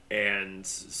and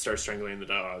starts strangling the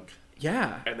dog.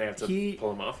 Yeah, and they have to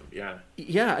pull him off. Yeah,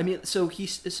 yeah. I mean,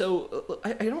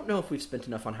 I don't know if we've spent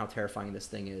enough on how terrifying this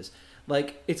thing is.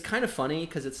 Like, it's kind of funny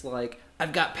because it's like,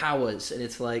 I've got powers, and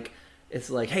it's like,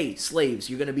 hey, slaves,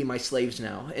 you're gonna be my slaves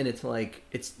now. And it's like,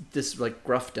 it's this like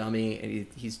gruff dummy, and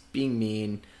he's being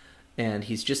mean, and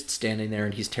he's just standing there,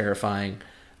 and he's terrifying.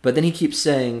 But then he keeps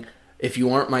saying, "If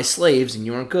you aren't my slaves and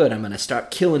you aren't good, I'm gonna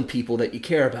start killing people that you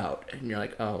care about." And you're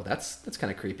like, oh, that's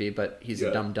kind of creepy. But he's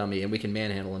a dumb dummy, and we can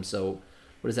manhandle him. So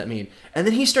what does that mean? And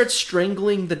then he starts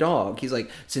strangling the dog. He's like,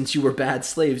 "Since you were bad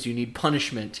slaves, you need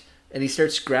punishment." And he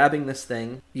starts grabbing this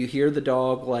thing. You hear the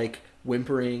dog like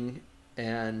whimpering,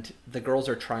 and the girls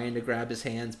are trying to grab his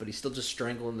hands, but he's still just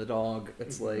strangling the dog.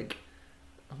 It's like,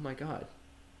 oh my God.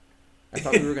 I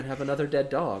thought we were going to have another dead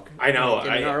dog. I know.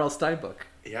 In an R.L. Stein book.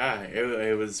 Yeah,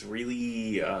 it was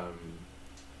really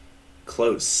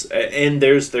close. And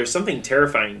there's something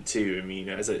terrifying, too. I mean,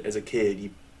 as a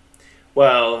kid,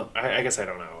 I guess I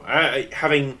don't know.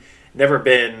 Having never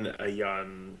been a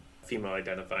young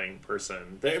female-identifying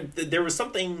person, there was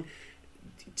something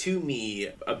to me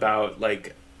about,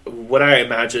 like, what I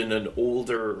imagine an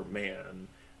older man.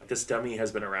 This dummy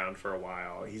has been around for a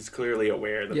while. He's clearly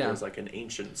aware that there's like an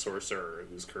ancient sorcerer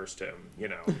who's cursed him,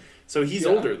 So he's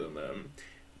older than them.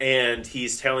 And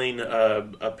he's telling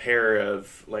a pair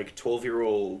of like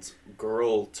 12-year-old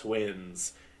girl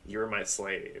twins, "You're my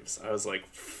slaves." I was like,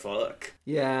 fuck.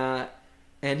 Yeah.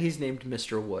 And he's named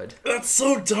Mr. Wood. That's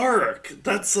so dark.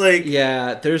 That's like...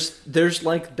 Yeah, there's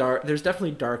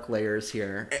definitely dark layers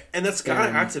here. And that's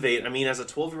gotta activate. I mean, as a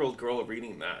 12-year-old girl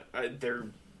reading that, they're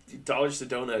dollars to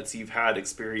donuts, you've had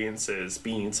experiences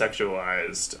being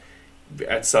sexualized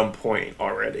at some point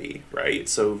already, right?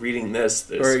 So reading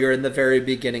this... Or you're in the very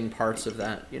beginning parts of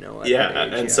that, at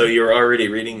that age, so you're already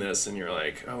reading this and you're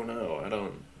like, oh no, I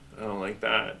don't like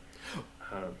that.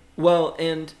 Well,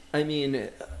 and I mean...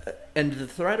 And the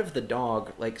threat of the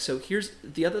dog, like, so here's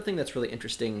the other thing that's really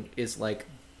interesting is, like,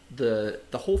 the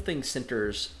whole thing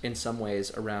centers in some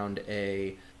ways around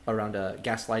a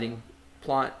gaslighting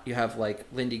plot. You have like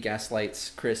Lindy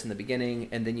gaslights Chris in the beginning,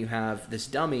 and then you have this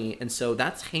dummy, and so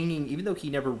that's hanging. Even though he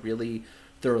never really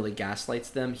thoroughly gaslights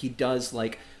them, he does,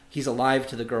 like, he's alive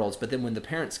to the girls, but then when the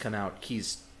parents come out,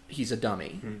 he's a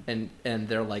dummy, and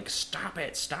they're like, stop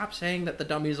saying that the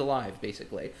dummy's alive,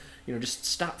 basically, you know, just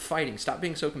stop fighting, stop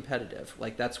being so competitive.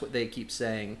 Like, that's what they keep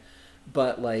saying.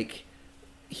 But like,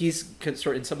 he's sort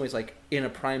of in some ways like in a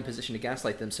prime position to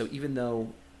gaslight them, so even though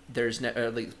there's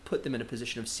like, put them in a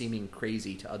position of seeming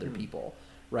crazy to other people,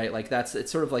 right? Like,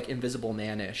 it's sort of like Invisible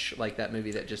Man-ish, like that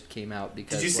movie that just came out.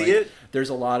 Because did you see it? There's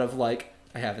a lot of like,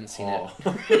 I haven't seen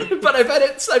it, but I've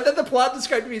had the plot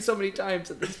described to me so many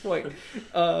times at this point.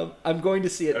 I'm going to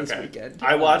see it this weekend.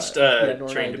 I watched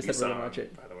Train to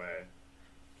Busan, by the way.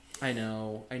 I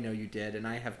know you did, and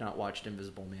I have not watched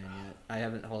Invisible Man yet. I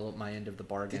haven't held up my end of the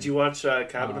bargain. Did you watch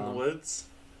Cabin in the Woods?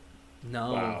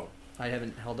 No. Wow. I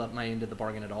haven't held up my end of the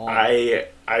bargain at all. I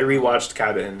rewatched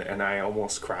Cabin, and I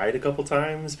almost cried a couple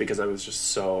times because I was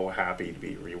just so happy to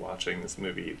be rewatching this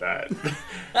movie that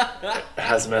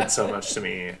has meant so much to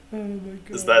me. Oh my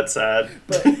God. Is that sad?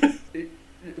 But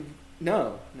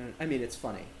no. I mean, it's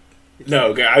funny.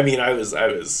 No, I mean, I was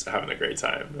having a great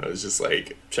time. I was just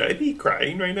like, should I be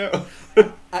crying right now?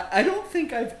 I don't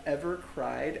think I've ever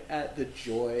cried at the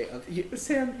joy of...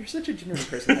 Sam, you're such a genuine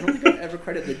person. I don't think I've ever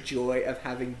cried at the joy of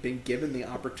having been given the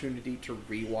opportunity to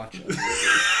rewatch a movie.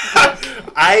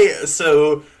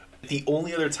 So the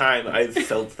only other time I've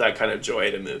felt that kind of joy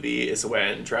at a movie is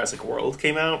when Jurassic World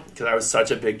came out, because I was such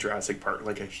a big Jurassic Park,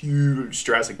 like a huge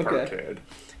Jurassic Park kid.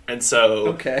 And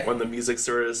so when the music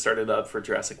sort of started up for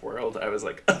Jurassic World, I was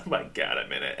like, oh my God, I'm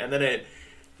in it. And then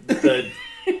the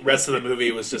rest of the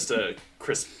movie was just a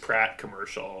Chris Pratt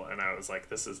commercial, and I was like,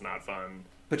 this is not fun.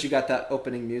 But you got that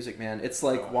opening music, man. It's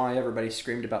like why everybody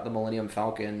screamed about the Millennium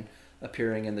Falcon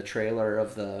appearing in the trailer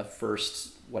of the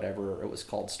first, whatever it was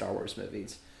called, Star Wars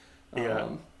movies.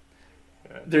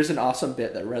 There's an awesome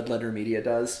bit that Red Letter Media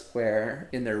does where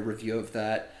in their review of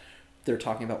that, they're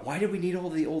talking about, why do we need all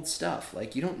the old stuff?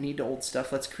 Like, you don't need old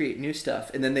stuff. Let's create new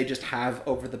stuff. And then they just have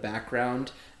over the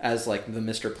background, as like the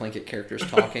Mr. Plinkett characters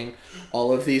talking,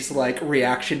 all of these like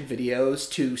reaction videos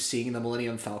to seeing the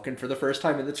Millennium Falcon for the first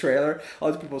time in the trailer.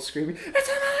 All these people screaming, "It's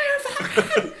a Millennium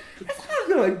Falcon!"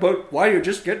 And they're like, but why you're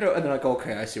just getting it? And they're like,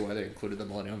 okay, I see why they included the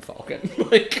Millennium Falcon.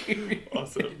 Like,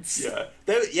 awesome.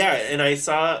 Yeah. And I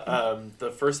saw the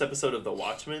first episode of the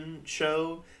Watchmen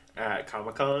show at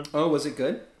Comic-Con. Oh, was it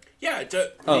good? Yeah.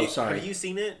 Sorry. Have you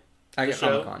seen it? I get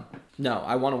Comic-Con. No,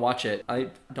 I want to watch it. I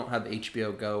don't have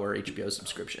HBO Go or HBO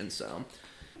subscription, so.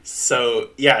 So,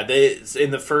 yeah,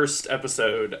 in the first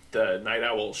episode, the Night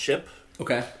Owl ship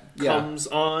comes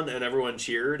on, and everyone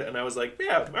cheered, and I was like,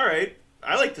 yeah, all right,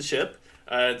 I like the ship,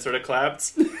 and sort of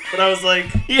clapped. But I was like,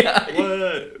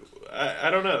 what?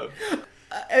 I don't know.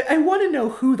 I want to know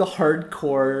who the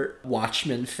hardcore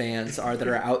Watchmen fans are that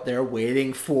are out there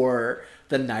waiting for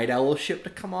the Night Owl ship to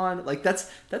come on. Like, that's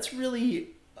really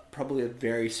probably a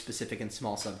very specific and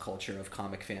small subculture of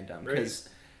comic fandom, because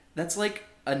that's like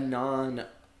I don't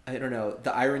know,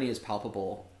 the irony is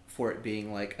palpable for it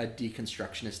being like a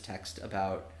deconstructionist text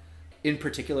about, in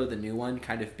particular the new one,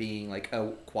 kind of being like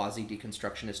a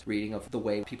quasi-deconstructionist reading of the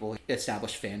way people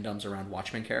establish fandoms around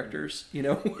Watchmen characters, you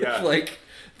know? Yeah. Like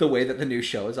the way that the new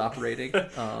show is operating.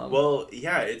 Well,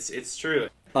 yeah, it's true.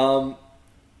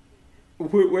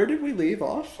 Where did we leave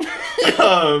off?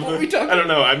 What were we talking? I don't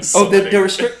know. I'm so. There were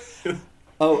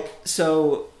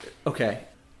okay.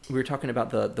 We were talking about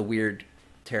the weird,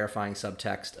 terrifying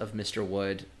subtext of Mr.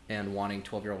 Wood and wanting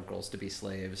 12-year-old girls to be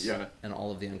slaves, and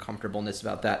all of the uncomfortableness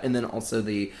about that, and then also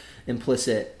the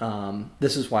implicit.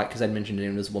 This is why, because I mentioned in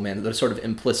Invisible Man, the sort of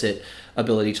implicit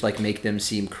ability to like make them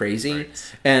seem crazy,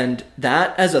 and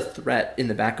that as a threat in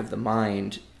the back of the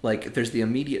mind. Like, there's the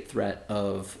immediate threat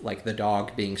of, like, the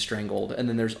dog being strangled, and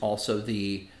then there's also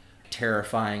the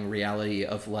terrifying reality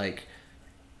of, like...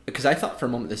 Because I thought for a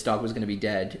moment this dog was going to be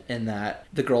dead, and that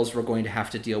the girls were going to have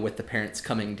to deal with the parents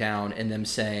coming down and them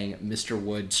saying, Mr.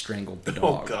 Wood strangled the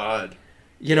dog. Oh, God.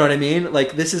 You know what I mean?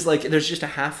 Like, this is, like... There's just a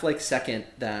half, like, second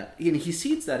that... And he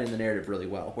seeds that in the narrative really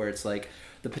well, where it's, like,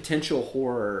 the potential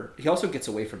horror... He also gets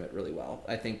away from it really well.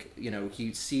 I think, you know,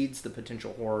 he seeds the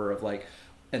potential horror of, like...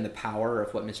 and the power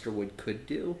of what Mr. Wood could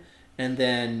do. And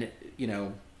then, you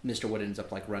know, Mr. Wood ends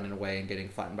up, like, running away and getting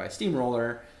flattened by a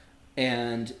steamroller.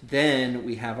 And then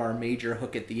we have our major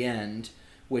hook at the end,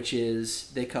 which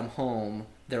is they come home,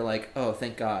 they're like, oh,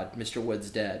 thank God, Mr. Wood's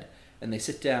dead. And they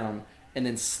sit down, and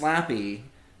then Slappy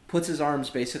puts his arms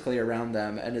basically around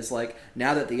them and is like,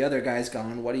 now that the other guy's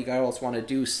gone, what do you guys want to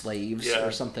do, slaves?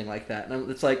 Or something like that. And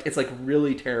it's like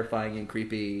really terrifying and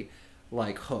creepy,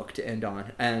 like, hook to end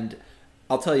on. And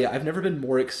I'll tell you, I've never been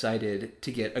more excited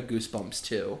to get a Goosebumps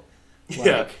 2.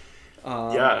 Like,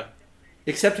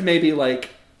 except maybe,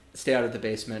 like, stay out of the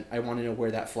basement. I want to know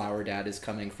where that flower dad is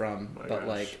coming from.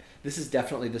 Like, this is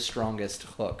definitely the strongest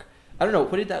hook. I don't know.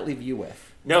 What did that leave you with?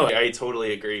 No, I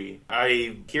totally agree.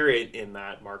 I hear it in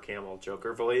that Mark Hamill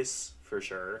Joker voice, for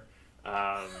sure.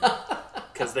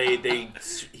 Because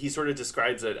he sort of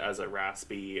describes it as a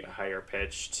raspy,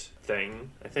 higher-pitched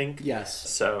thing, I think. Yes.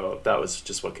 So that was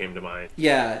just what came to mind.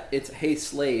 Yeah, it's, hey,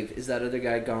 slave, is that other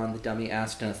guy gone? The dummy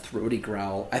asked in a throaty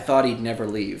growl. I thought he'd never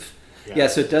leave. Yeah,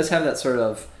 so it does have that sort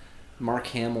of Mark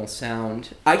Hamill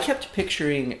sound. I kept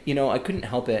picturing, I couldn't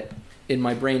help it. In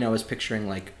my brain, I was picturing,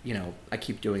 like, I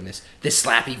keep doing this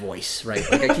slappy voice, right?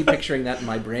 Like, I keep picturing that in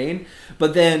my brain.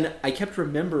 But then I kept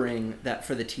remembering that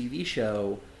for the TV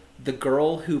show, the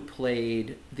girl who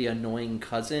played the annoying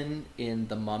cousin in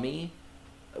The Mummy,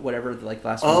 whatever, like,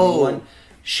 last one,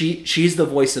 she's the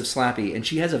voice of Slappy, and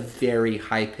she has a very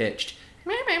high-pitched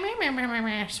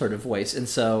sort of voice. And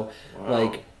so,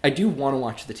 like, I do want to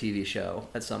watch the TV show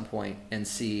at some point and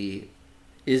see...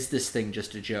 is this thing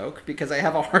just a joke? Because I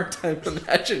have a hard time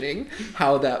imagining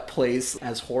how that plays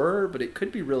as horror, but it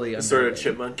could be really sort of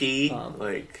chipmunky,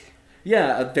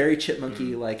 yeah, a very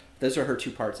chipmunky. Like, those are her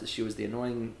two parts. Is she was the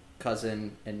annoying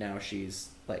cousin, and now she's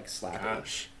like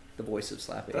Slappy, the voice of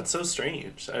Slappy. That's so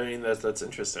strange. I mean, that's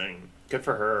interesting. Good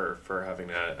for her for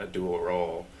having a dual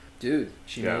role. Dude,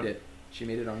 she made it. She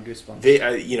made it on Goosebumps.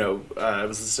 I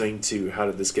was listening to How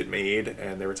Did This Get Made,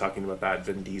 and they were talking about that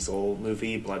Vin Diesel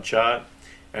movie, Bloodshot.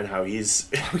 And how he's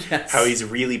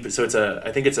really, so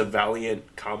I think it's a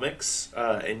Valiant Comics,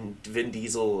 and Vin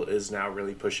Diesel is now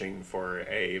really pushing for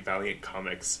a Valiant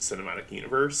Comics cinematic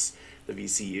universe, the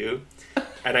VCU.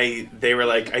 And they were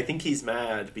like, I think he's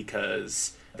mad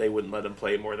because they wouldn't let him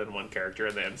play more than one character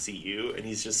in the MCU, and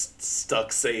he's just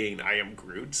stuck saying I am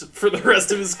Groot for the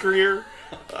rest of his career,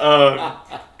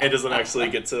 and doesn't actually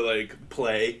get to, like,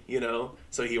 play,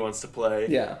 so he wants to play.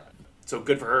 Yeah. So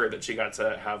good for her that she got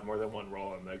to have more than one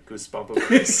role in the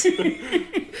Goosebumps.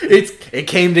 It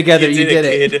came together. You did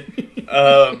it.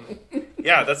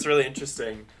 Yeah, that's really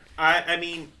interesting. I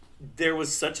mean, there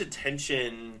was such a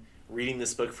tension reading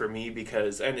this book for me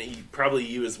because, and probably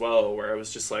you as well, where I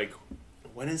was just like,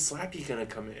 when is Slappy gonna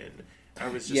come in? I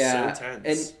was just so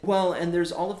tense. And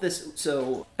there's all of this.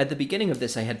 So at the beginning of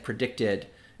this, I had predicted,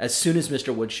 as soon as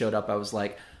Mr. Wood showed up, I was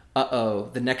like,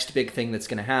 the next big thing that's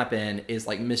going to happen is,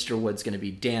 like, Mr. Wood's going to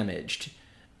be damaged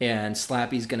and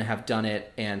Slappy's going to have done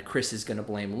it and Chris is going to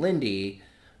blame Lindy.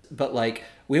 But, like,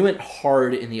 we went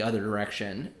hard in the other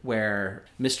direction where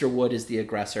Mr. Wood is the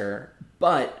aggressor,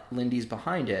 but Lindy's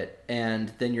behind it.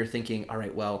 And then you're thinking, all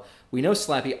right, well, we know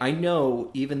Slappy. I know,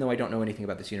 even though I don't know anything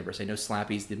about this universe, I know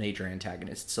Slappy's the major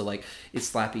antagonist. So, like, is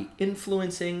Slappy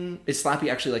is Slappy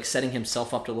actually, like, setting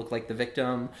himself up to look like the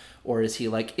victim? Or is he,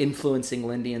 like, influencing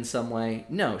Lindy in some way?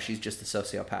 No, she's just a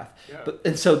sociopath. Yeah.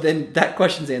 And so then that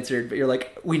question's answered, but you're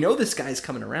like, we know this guy's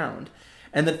coming around.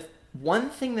 And the one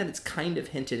thing that it's kind of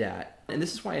hinted at, and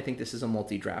this is why I think this is a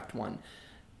multi-draft one,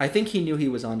 I think he knew he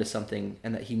was onto something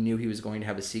and that he knew he was going to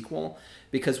have a sequel,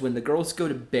 because when the girls go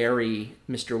to bury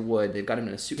Mr. Wood, they've got him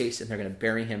in a suitcase and they're going to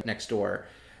bury him next door.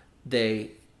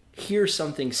 They hear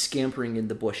something scampering in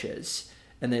the bushes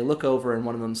and they look over and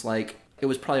one of them's like, it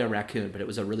was probably a raccoon, but it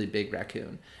was a really big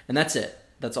raccoon. And that's it.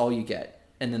 That's all you get.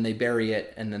 And then they bury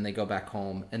it and then they go back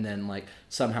home and then, like,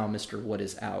 somehow Mr. Wood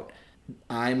is out.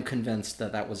 I'm convinced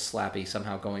that was Slappy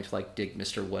somehow going to, like, dig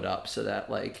Mr. Wood up so that,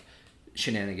 like,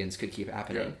 shenanigans could keep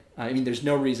happening. Yeah. I mean, there's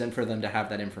no reason for them to have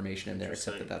that information in there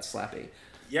except that that's Slappy.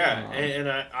 Yeah, and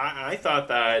I thought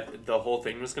that the whole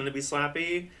thing was going to be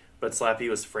Slappy, but Slappy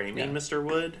was framing Mr.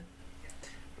 Wood.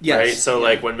 Yes. Right? So,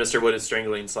 like, when Mr. Wood is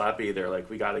strangling Slappy, they're like,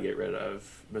 we got to get rid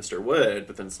of Mr. Wood,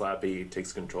 but then Slappy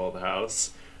takes control of the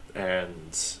house,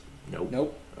 and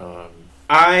nope.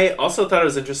 I also thought it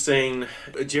was interesting.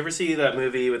 Did you ever see that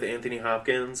movie with Anthony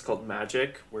Hopkins called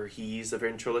Magic, where he's a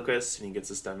ventriloquist and he gets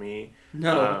his dummy?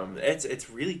 No. It's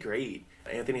really great.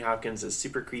 Anthony Hopkins is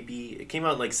super creepy. It came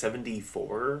out in, like,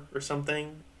 1974 or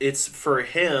something. It's, for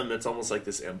him, it's almost like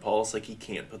this impulse, like he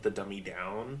can't put the dummy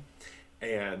down.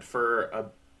 And for a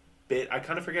bit, I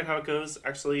kind of forget how it goes.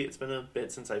 Actually, it's been a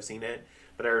bit since I've seen it,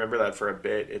 but I remember that for a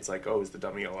bit, it's like, oh, is the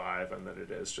dummy alive? And then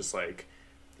it is just like,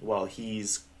 well,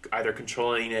 he's either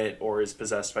controlling it or is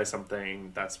possessed by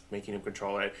something that's making him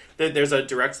control it. There's a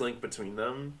direct link between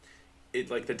them.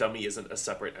 like the dummy isn't a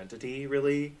separate entity,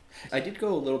 really. I did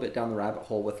go a little bit down the rabbit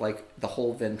hole with like the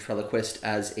whole ventriloquist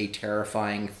as a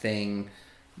terrifying thing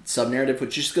sub-narrative,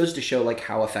 which just goes to show like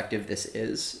how effective this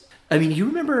is. I mean, you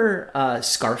remember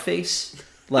Scarface,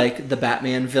 like the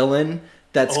Batman villain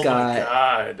that's oh got... my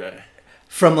god.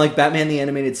 From like Batman the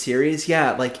Animated Series,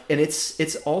 yeah, like, and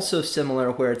it's also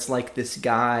similar where it's like this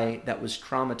guy that was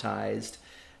traumatized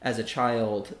as a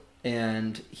child,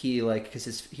 and he like,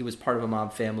 because he was part of a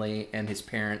mob family and his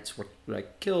parents were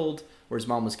like killed, or his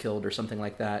mom was killed or something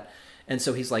like that, and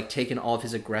so he's like taken all of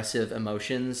his aggressive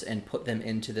emotions and put them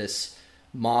into this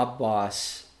mob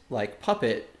boss like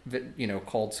puppet, you know,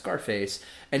 called Scarface,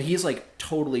 and he's like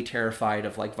totally terrified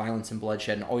of like violence and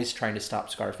bloodshed and always trying to stop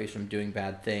Scarface from doing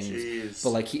bad things. Jeez.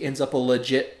 But like he ends up a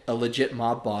legit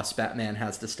mob boss Batman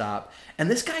has to stop, and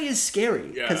this guy is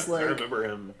scary. Yeah, like, I remember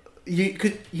him.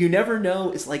 You never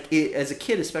know. It's like as a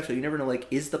kid especially, you never know like,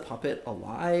 is the puppet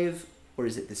alive or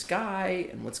is it this guy,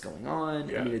 and what's going on?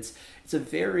 Yeah. I mean, it's a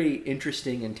very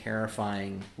interesting and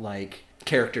terrifying like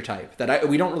character type that I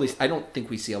don't think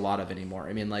we see a lot of anymore.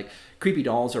 I mean, like creepy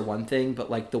dolls are one thing,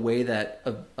 but like the way that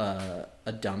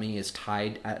a dummy is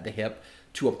tied at the hip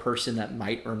to a person that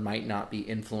might or might not be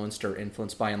influenced or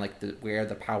influenced by, and like where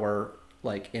the power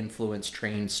like influence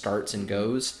train starts and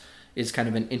goes is kind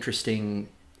of an interesting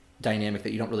dynamic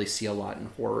that you don't really see a lot in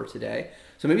horror today.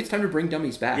 So maybe it's time to bring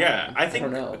dummies back. Yeah, I think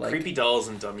don't know, creepy dolls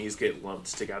and dummies get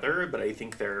lumped together, but I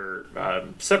think they're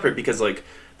separate because, like,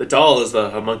 the doll is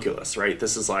the homunculus, right?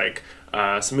 This is like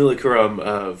simulacrum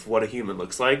of what a human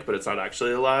looks like, but it's not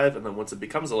actually alive. And then once it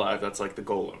becomes alive, that's like the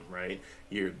golem, right?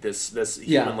 This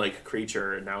human-like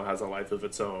creature now has a life of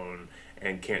its own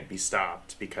and can't be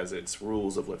stopped because its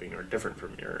rules of living are different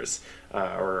from yours,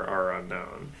 or are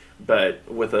unknown.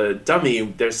 But with a dummy,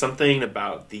 there's something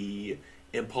about the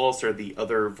impulse or the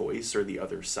other voice or the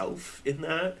other self in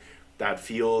that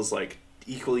feels like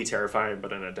equally terrifying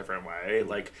but in a different way.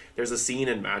 Like there's a scene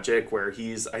in Magic where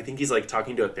I think he's like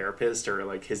talking to a therapist or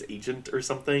like his agent or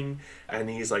something, and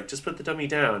he's like, just put the dummy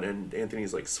down, and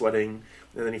Anthony's like sweating,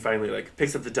 and then he finally like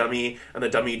picks up the dummy, and the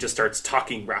dummy just starts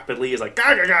talking rapidly. He's like,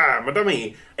 gah, gah, gah, my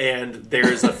dummy. And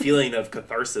there's a feeling of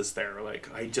catharsis there,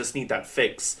 like I just need that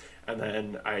fix. And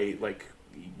then I like,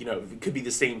 you know, it could be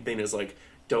the same thing as like,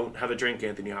 don't have a drink,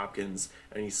 Anthony Hopkins,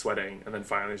 and he's sweating, and then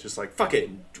finally it's just like, fuck it,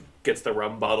 gets the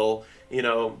rum bottle, you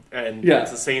know, and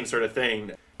it's the same sort of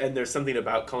thing. And there's something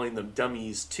about calling them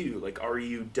dummies too. Like, are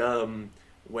you dumb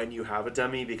when you have a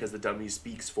dummy because the dummy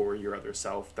speaks for your other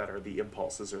self that are the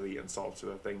impulses or the insults or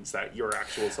the things that your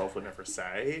actual self would never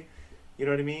say? You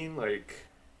know what I mean? Like...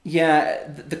 Yeah,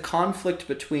 the conflict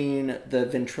between the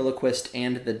ventriloquist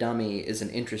and the dummy is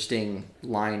an interesting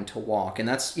line to walk. And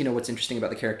that's, you know, what's interesting about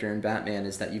the character in Batman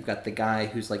is that you've got the guy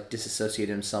who's like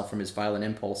disassociated himself from his violent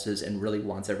impulses and really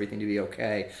wants everything to be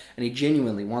okay. And he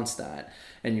genuinely wants that.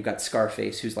 And you've got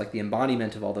Scarface, who's like the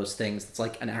embodiment of all those things. It's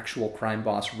like an actual crime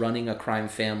boss running a crime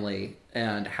family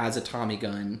and has a Tommy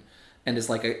gun and is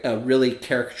like a really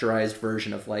characterized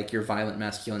version of like your violent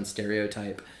masculine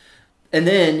stereotype. And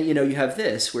then, you know, you have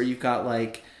this where you've got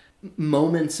like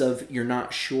moments of you're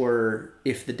not sure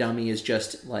if the dummy is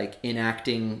just like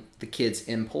enacting the kid's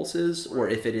impulses or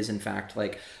if it is in fact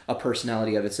like a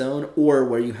personality of its own, or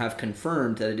where you have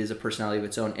confirmed that it is a personality of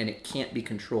its own and it can't be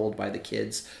controlled by the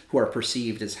kids who are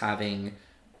perceived as having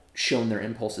shown their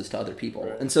impulses to other people.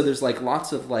 Right. And so there's like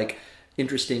lots of like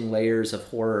interesting layers of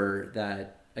horror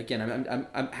that, again,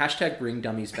 I'm hashtag bring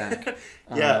dummies back.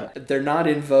 Yeah. They're not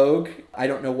in vogue. I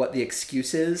don't know what the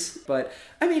excuse is, but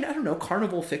I mean, I don't know.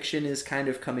 Carnival fiction is kind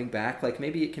of coming back. Like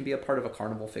maybe it can be a part of a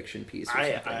carnival fiction piece or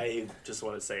something. I just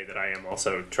want to say that I am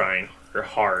also trying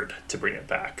hard to bring it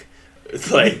back.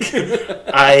 It's like,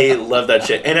 I love that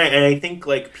shit. And I think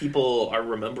like people are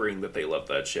remembering that they love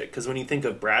that shit. Because when you think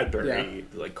of Bradbury,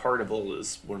 like Carnival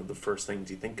is one of the first things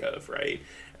you think of, right?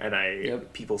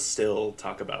 And people still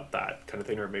talk about that kind of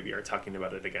thing, or maybe are talking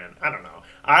about it again. I don't know.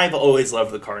 I've always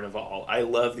loved the Carnival. I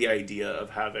love the idea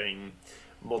of having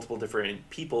multiple different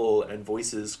people and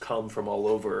voices come from all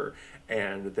over,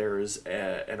 and there's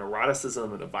an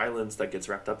eroticism and a violence that gets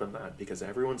wrapped up in that because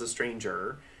everyone's a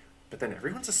stranger, but then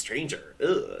everyone's a stranger.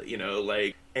 Ugh, you know,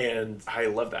 like, and I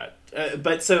love that.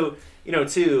 But so, you know,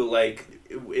 too, like,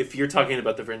 if you're talking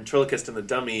about the ventriloquist and the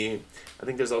dummy, I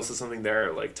think there's also something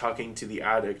there, like talking to the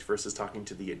addict versus talking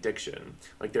to the addiction.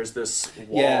 Like there's this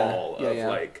wall of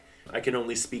like, I can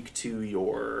only speak to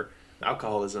your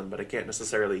alcoholism, but I can't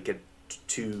necessarily get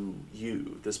to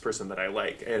you, this person that I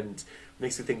like. And it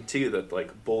makes me think too that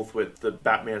like both with the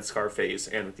Batman Scarface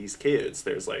and with these kids,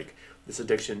 there's like this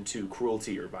addiction to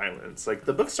cruelty or violence. Like,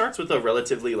 the book starts with a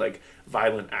relatively, like,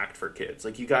 violent act for kids.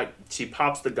 Like, she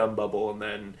pops the gum bubble, and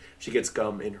then she gets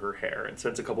gum in her hair and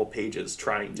spends a couple pages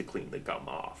trying to clean the gum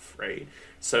off, right?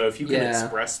 So if you can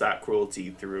express that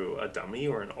cruelty through a dummy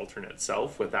or an alternate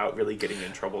self without really getting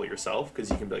in trouble yourself, because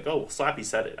you can be like, oh, well, Slappy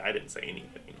said it, I didn't say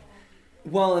anything.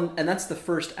 Well, and that's the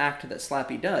first act that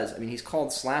Slappy does. I mean, he's called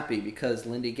Slappy because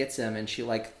Lindy gets him and she,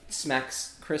 like,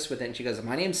 smacks Chris with it and she goes,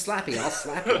 my name's Slappy, I'll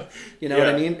slap you. You know what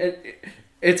I mean?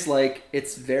 It's like,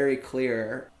 it's very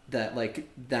clear that, like,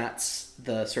 that's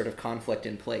the sort of conflict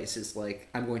in place, is like,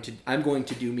 I'm going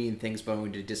to do mean things, but I'm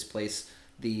going to displace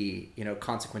the, you know,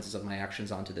 consequences of my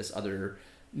actions onto this other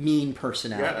mean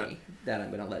personality that I'm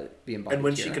going to let it be embodied. And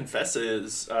when she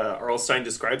confesses, R.L. Stine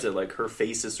describes it like her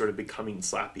face is sort of becoming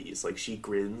Slappy's. Like, she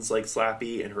grins like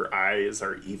Slappy and her eyes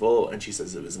are evil, and she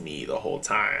says it was me the whole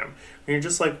time. And you're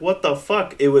just like, what the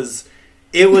fuck? It was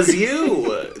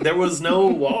you. There was no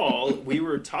wall. We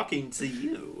were talking to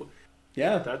you.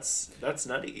 Yeah. That's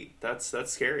nutty. That's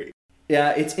scary.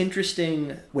 Yeah, it's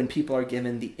interesting when people are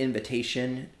given the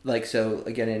invitation, like, so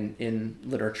again in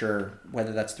literature,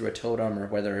 whether that's through a totem or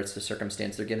whether it's the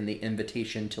circumstance, they're given the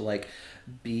invitation to, like,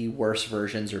 be worse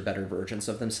versions or better versions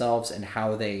of themselves, and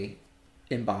how they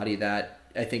embody that,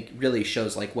 I think, really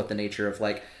shows, like, what the nature of,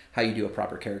 like, how you do a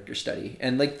proper character study.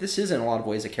 And, like, this is in a lot of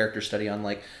ways a character study on,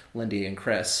 like, Lindy and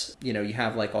Chris. You know, you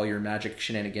have, like, all your magic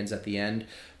shenanigans at the end,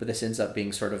 but this ends up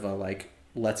being sort of a, like,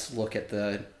 let's look at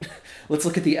the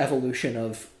evolution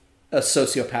of a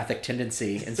sociopathic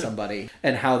tendency in somebody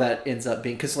and how that ends up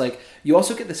being, because, like, you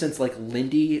also get the sense, like,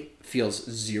 Lindy feels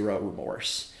zero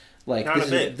remorse. Like,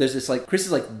 there's this, like, Chris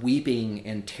is, like, weeping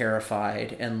and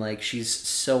terrified, and, like, she's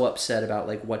so upset about,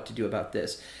 like, what to do about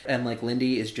this, and, like,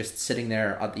 Lindy is just sitting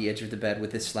there at the edge of the bed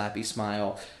with this Slappy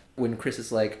smile. When Chris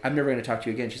is like, I'm never going to talk to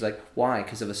you again, she's like, why?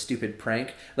 Because of a stupid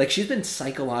prank? Like, she's been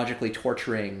psychologically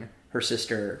torturing her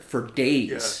sister for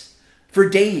days. For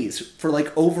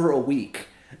like over a week.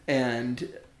 And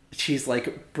she's,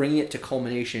 like, bringing it to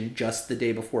culmination just the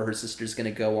day before her sister's going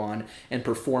to go on and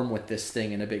perform with this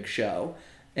thing in a big show.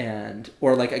 And,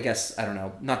 or, like, I guess, I don't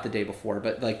know, not the day before,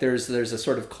 but, like, there's a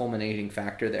sort of culminating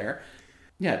factor there.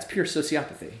 Yeah, it's pure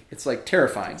sociopathy. It's, like,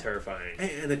 terrifying.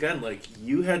 And again, like,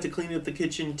 you had to clean up the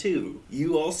kitchen too.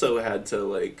 You also had to,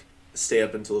 like, stay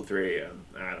up until 3 a.m.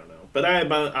 I don't know. But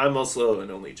I'm also an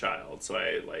only child, so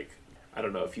I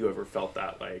don't know if you ever felt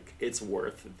that, like, it's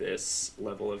worth this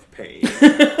level of pain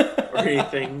or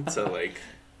anything to, like,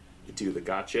 do the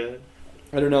gotcha.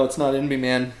 I don't know. It's not in me,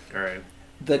 man. All right.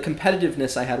 The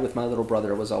competitiveness I had with my little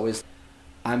brother was always,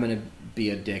 I'm going to be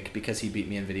a dick because he beat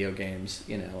me in video games,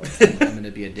 you know. I'm going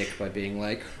to be a dick by being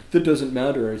like, that doesn't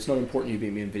matter. It's not important you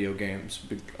beat me in video games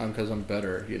because I'm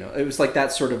better, you know. It was like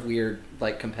that sort of weird,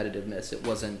 like, competitiveness. It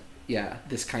wasn't,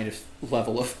 this kind of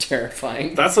level of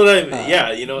terrifying. That's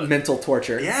what you know, mental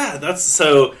torture. Yeah, that's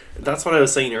what I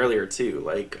was saying earlier too.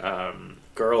 Like,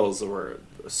 girls were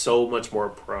so much more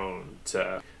prone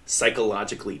to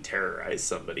psychologically terrorize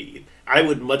somebody. I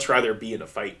would much rather be in a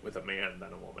fight with a man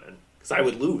than a woman, because I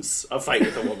would lose a fight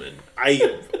with a woman.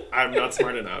 I'm not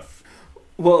smart enough.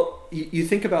 Well, you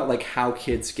think about, like, how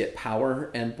kids get power,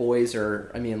 and boys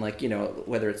are, I mean, like, you know,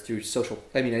 whether it's through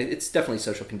it's definitely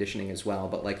social conditioning as well,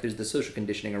 but, like, there's the social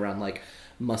conditioning around, like,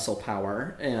 muscle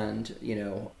power, and, you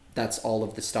know, that's all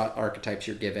of the archetypes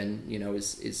you're given, you know,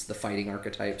 is the fighting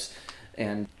archetypes,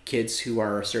 and kids who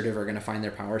are assertive are going to find their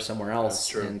power somewhere else. That's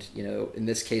true. And, you know, in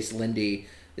this case, Lindy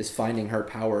is finding her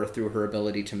power through her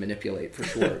ability to manipulate, for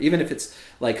sure. Even if it's,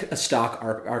 like, a stock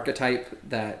archetype,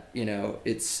 that, you know,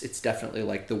 it's definitely,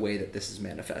 like, the way that this is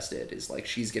manifested is, like,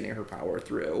 she's getting her power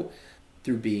through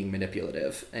being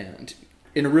manipulative, and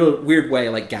in a real weird way,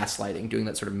 like, gaslighting, doing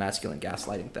that sort of masculine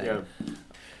gaslighting thing. Yeah.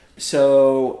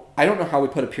 So I don't know how we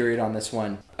put a period on this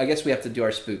one. I guess we have to do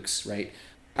our spooks, right?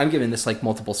 I'm giving this, like,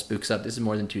 multiple spooks up. This is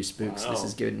more than 2 spooks. Wow. This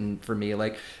is given for me,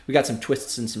 like, we got some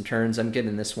twists and some turns. I'm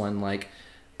giving this one, like,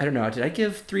 I don't know. Did I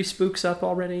give 3 spooks up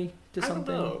already to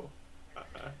something? I don't know.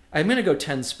 I'm going to go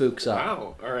 10 spooks up.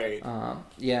 Wow. All right.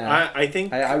 Yeah. I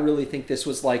think... I really think this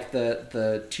was, like,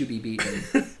 the to be beaten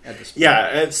at this point.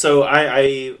 Yeah, so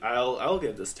I'll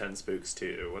give this 10 spooks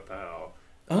too. What the hell?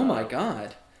 Oh my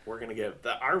god. We're going to give...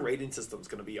 Our rating system's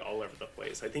going to be all over the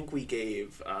place. I think we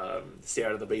gave Stay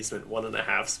Out of the Basement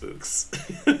 1.5 spooks.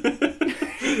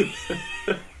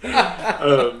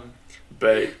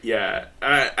 But yeah,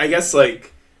 I guess,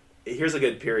 like... Here's a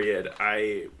good period.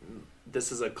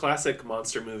 This is a classic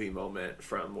monster movie moment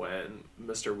from when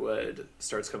Mr. Wood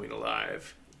starts coming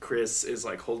alive. Chris is,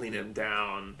 like, holding him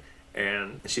down,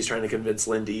 and she's trying to convince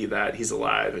Lindy that he's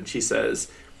alive, and she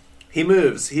says, he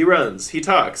moves, he runs, he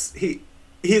talks,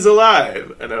 he's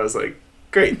alive. And I was like,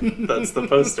 great, that's the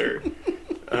poster.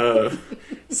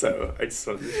 So I just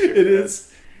wanted to share it that.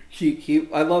 is.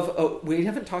 I love. Oh, we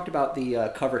haven't talked about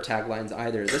the cover taglines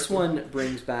either. This one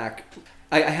brings back.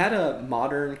 I had a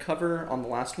modern cover on the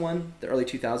last one, the early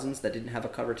 2000s, that didn't have a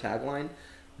cover tagline.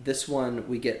 This one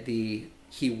we get the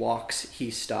 "He walks,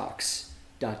 he stalks, ...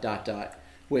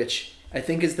 which I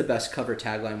think is the best cover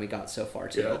tagline we got so far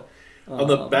too. Yeah. On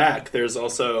the back, there's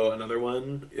also another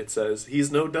one. It says, "He's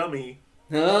no dummy."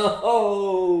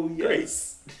 Oh,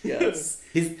 yes. Great. Yes.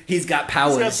 He's got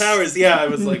powers. He's got powers. Yeah, I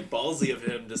was like ballsy of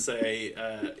him to say,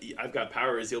 "I've got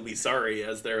powers. You'll be sorry,"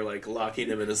 as they're like locking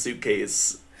him in a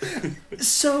suitcase.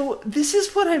 So this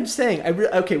is what I'm saying.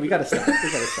 Okay, we gotta stop.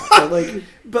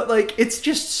 But it's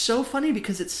just so funny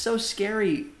because it's so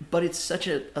scary, but it's such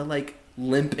a like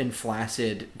limp and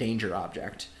flaccid danger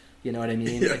object. You know what I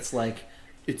mean? Yeah. It's like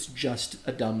it's just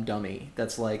a dumb dummy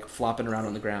that's like flopping around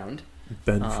on the ground.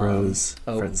 Ben froze.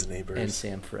 Friends and neighbors. And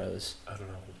Sam froze. I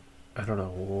don't know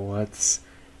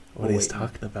what he's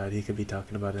talking about. He could be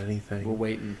talking about anything. We're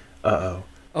waiting. Uh-oh.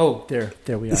 Oh, there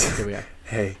we are. There we are.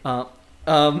 Hey.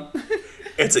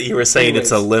 It's you were saying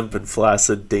anyways. It's a limp and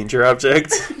flaccid danger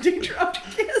object? Danger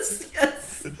object,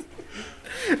 yes.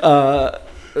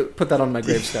 Put that on my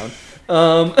gravestone.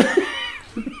 Call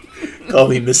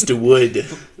me Mr. Wood.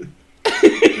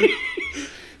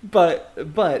 But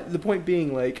the point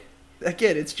being, like,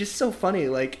 again, it's just so funny,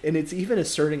 like, and it's even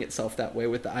asserting itself that way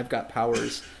with the "I've got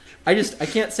powers." I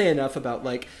can't say enough about,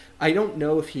 like, I don't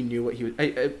know if he knew what he was.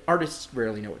 Artists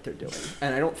rarely know what they're doing,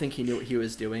 and I don't think he knew what he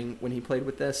was doing when he played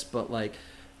with this. But like,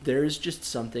 there's just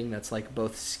something that's like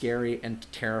both scary and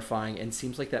terrifying, and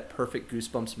seems like that perfect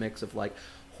Goosebumps mix of like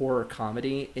horror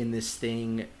comedy in this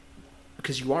thing,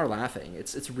 because you are laughing.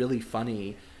 It's really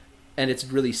funny. And it's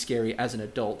really scary as an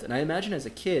adult. And I imagine as a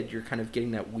kid, you're kind of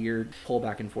getting that weird pull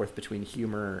back and forth between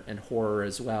humor and horror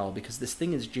as well, because this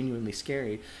thing is genuinely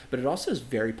scary, but it also is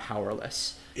very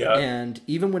powerless. Yeah. And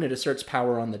even when it asserts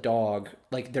power on the dog,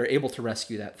 like, they're able to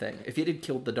rescue that thing. If it had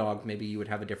killed the dog, maybe you would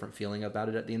have a different feeling about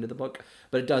it at the end of the book,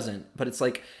 but it doesn't. But it's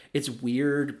like, it's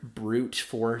weird brute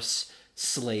force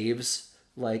slaves,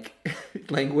 like,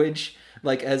 language,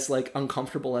 like, as like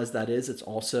uncomfortable as that is, it's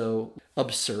also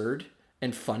absurd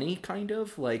and funny, kind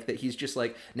of, like, that he's just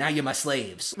like, "Now you're my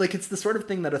slaves." Like, it's the sort of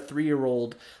thing that a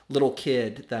 3-year-old little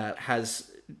kid that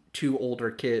has 2 older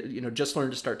kids, just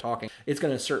learned to start talking, it's going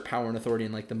to assert power and authority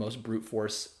in like the most brute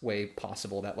force way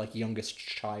possible, that like youngest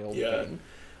child thing.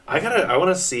 I want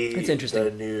to see it's interesting.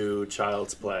 The new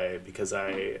Child's Play, because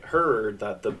I heard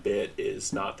that the bit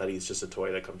is not that he's just a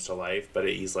toy that comes to life, but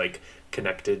he's like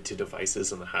connected to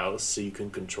devices in the house, so you can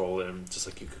control him just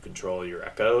like you could control your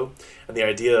Echo. And the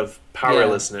idea of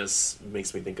powerlessness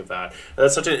makes me think of that. And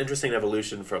that's such an interesting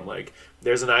evolution from like,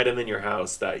 there's an item in your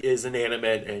house that is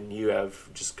inanimate and you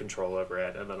have just control over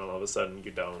it, and then all of a sudden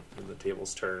you don't, and the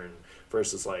tables turn.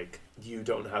 Versus like, you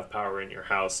don't have power in your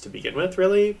house to begin with,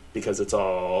 really, because it's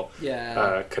all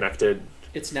connected.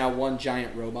 It's now one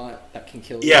giant robot that can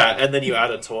kill you. Yeah, and then you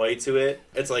add a toy to it.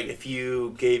 It's like if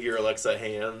you gave your Alexa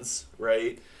hands,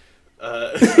 right?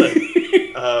 But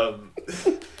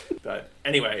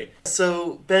anyway,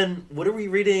 so Ben, what are we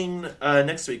reading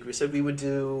next week? We said we would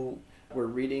do... We're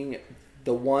reading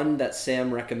the one that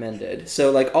Sam recommended.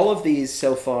 So like all of these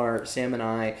so far, Sam and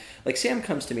I, like Sam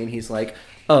comes to me and he's like,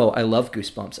 "Oh, I love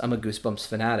Goosebumps. I'm a Goosebumps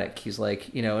fanatic." He's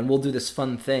like, and we'll do this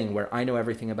fun thing where I know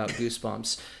everything about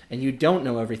Goosebumps and you don't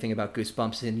know everything about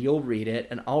Goosebumps, and you'll read it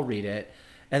and I'll read it.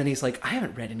 And then he's like, "I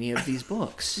haven't read any of these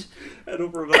books." I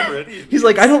don't remember any of these. He's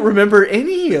like, "I don't remember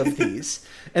any of these."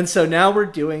 And so now we're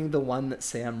doing the one that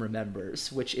Sam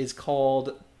remembers, which is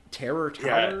called Terror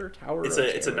Tower? Yeah,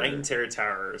 it's a Night in Terror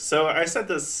Tower. So I said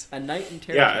this... A Night in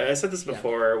Terror Tower. I said this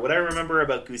before. Yeah. What I remember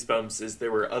about Goosebumps is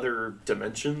there were other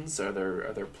dimensions,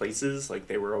 other places. Like,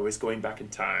 they were always going back in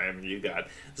time. You got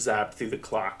zapped through the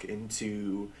clock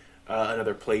into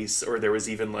another place. Or there was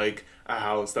even, like, a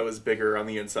house that was bigger on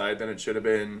the inside than it should have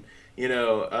been.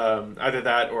 Either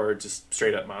that or just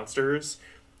straight-up monsters.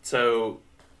 So...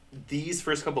 these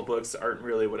first couple books aren't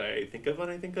really what I think of when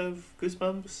I think of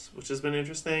Goosebumps, which has been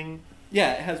interesting.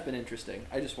 Yeah, it has been interesting.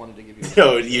 I just wanted to give you...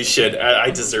 No, you should.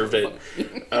 I deserved it.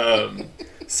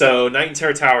 So Night in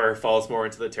Terror Tower falls more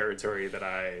into the territory that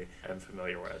I am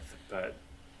familiar with, but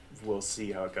we'll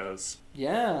see how it goes.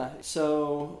 Yeah,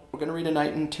 so we're going to read A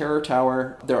Night in Terror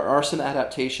Tower. There are some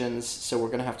adaptations, so we're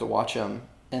going to have to watch them.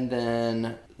 And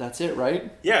then that's it,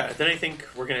 right? Yeah, then I think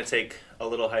we're going to take a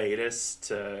little hiatus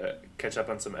to catch up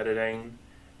on some editing,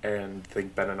 and I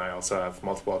think Ben and I also have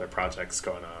multiple other projects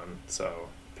going on, so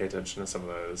pay attention to some of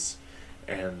those.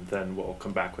 And then we'll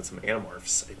come back with some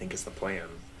Animorphs, I think is the plan.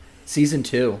 Season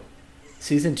 2.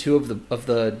 Season 2 of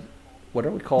the what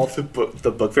are we called? The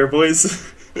Book Fair Boys.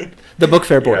 The Book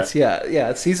Fair Boys.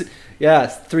 Yeah. Season. Yeah,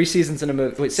 3 seasons in a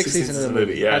movie. Wait, 6 seasons in a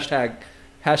movie. Yeah. Hashtag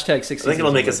 6 seasons. I think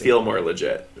it'll make us feel more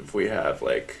legit if we have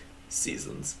like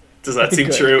seasons. Does that seem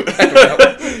Good. true? I don't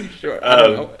know. Sure.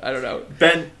 I don't know.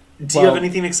 Ben, do you have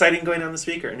anything exciting going on this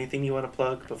week, or anything you want to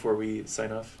plug before we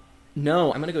sign off?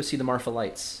 No, I'm gonna go see the Marfa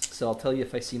Lights. So I'll tell you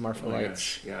if I see Marfa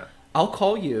Lights. Gosh, yeah. I'll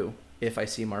call you if I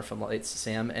see Marfa Lights,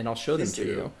 Sam, and I'll show them to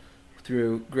you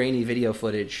through grainy video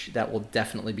footage that will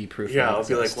definitely be proof. Yeah, I'll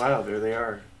be like, wow, there they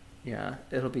are. Yeah,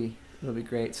 it'll be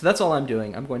great. So that's all I'm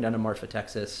doing. I'm going down to Marfa,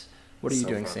 Texas. What are you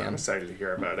doing, fun. Sam? I'm excited to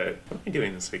hear about it. What am I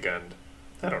doing this weekend?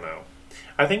 I don't know.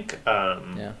 I think.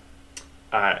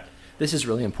 This is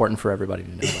really important for everybody to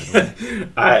know, by the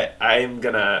way.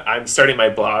 I'm starting my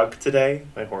blog today,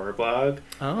 my horror blog.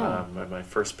 Oh. My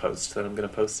first post that I'm gonna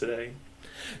post today.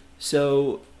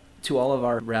 So, to all of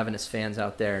our Ravenous fans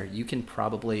out there, you can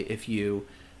probably, if you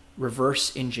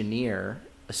reverse engineer,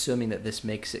 assuming that this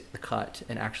makes it the cut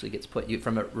and actually gets put, you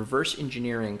from a reverse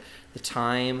engineering the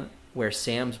time where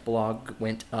Sam's blog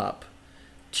went up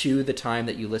to the time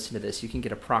that you listen to this, you can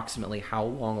get approximately how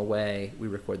long away we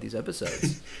record these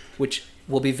episodes, which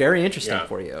will be very interesting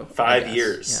for you. 5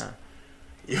 years.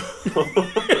 Yeah.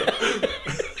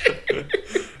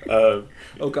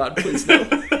 Oh God, please no.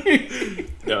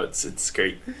 No, it's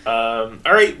great. All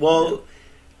right, well,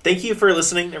 thank you for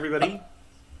listening, everybody.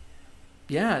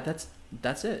 Yeah, that's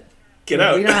it. Get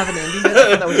out. We don't have an ending bit. I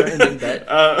thought that was our ending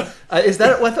bit. Is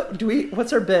that what?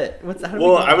 What's our bit?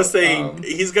 I was saying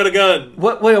he's got a gun.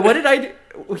 What? Wait, what did I do?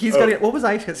 He's got. What was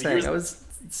I saying? I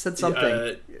said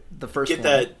something. The first get one.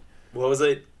 That. What was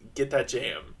it? Get that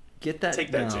jam. Take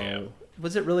that jam.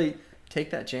 Was it really take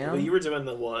that jam? Well, you were doing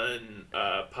the one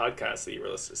podcast that you were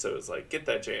listening, so it was like get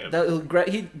that jam.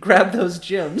 He grabbed those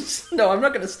gems. No, I'm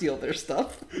not going to steal their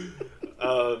stuff.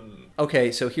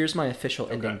 Okay, so here's my official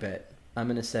ending bit. I'm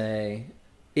going to say,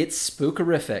 it's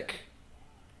spookerific.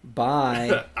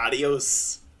 Bye.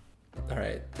 Adios. All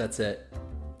right, that's it.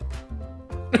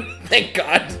 Thank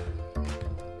God.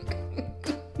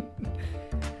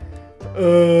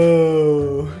 Oh.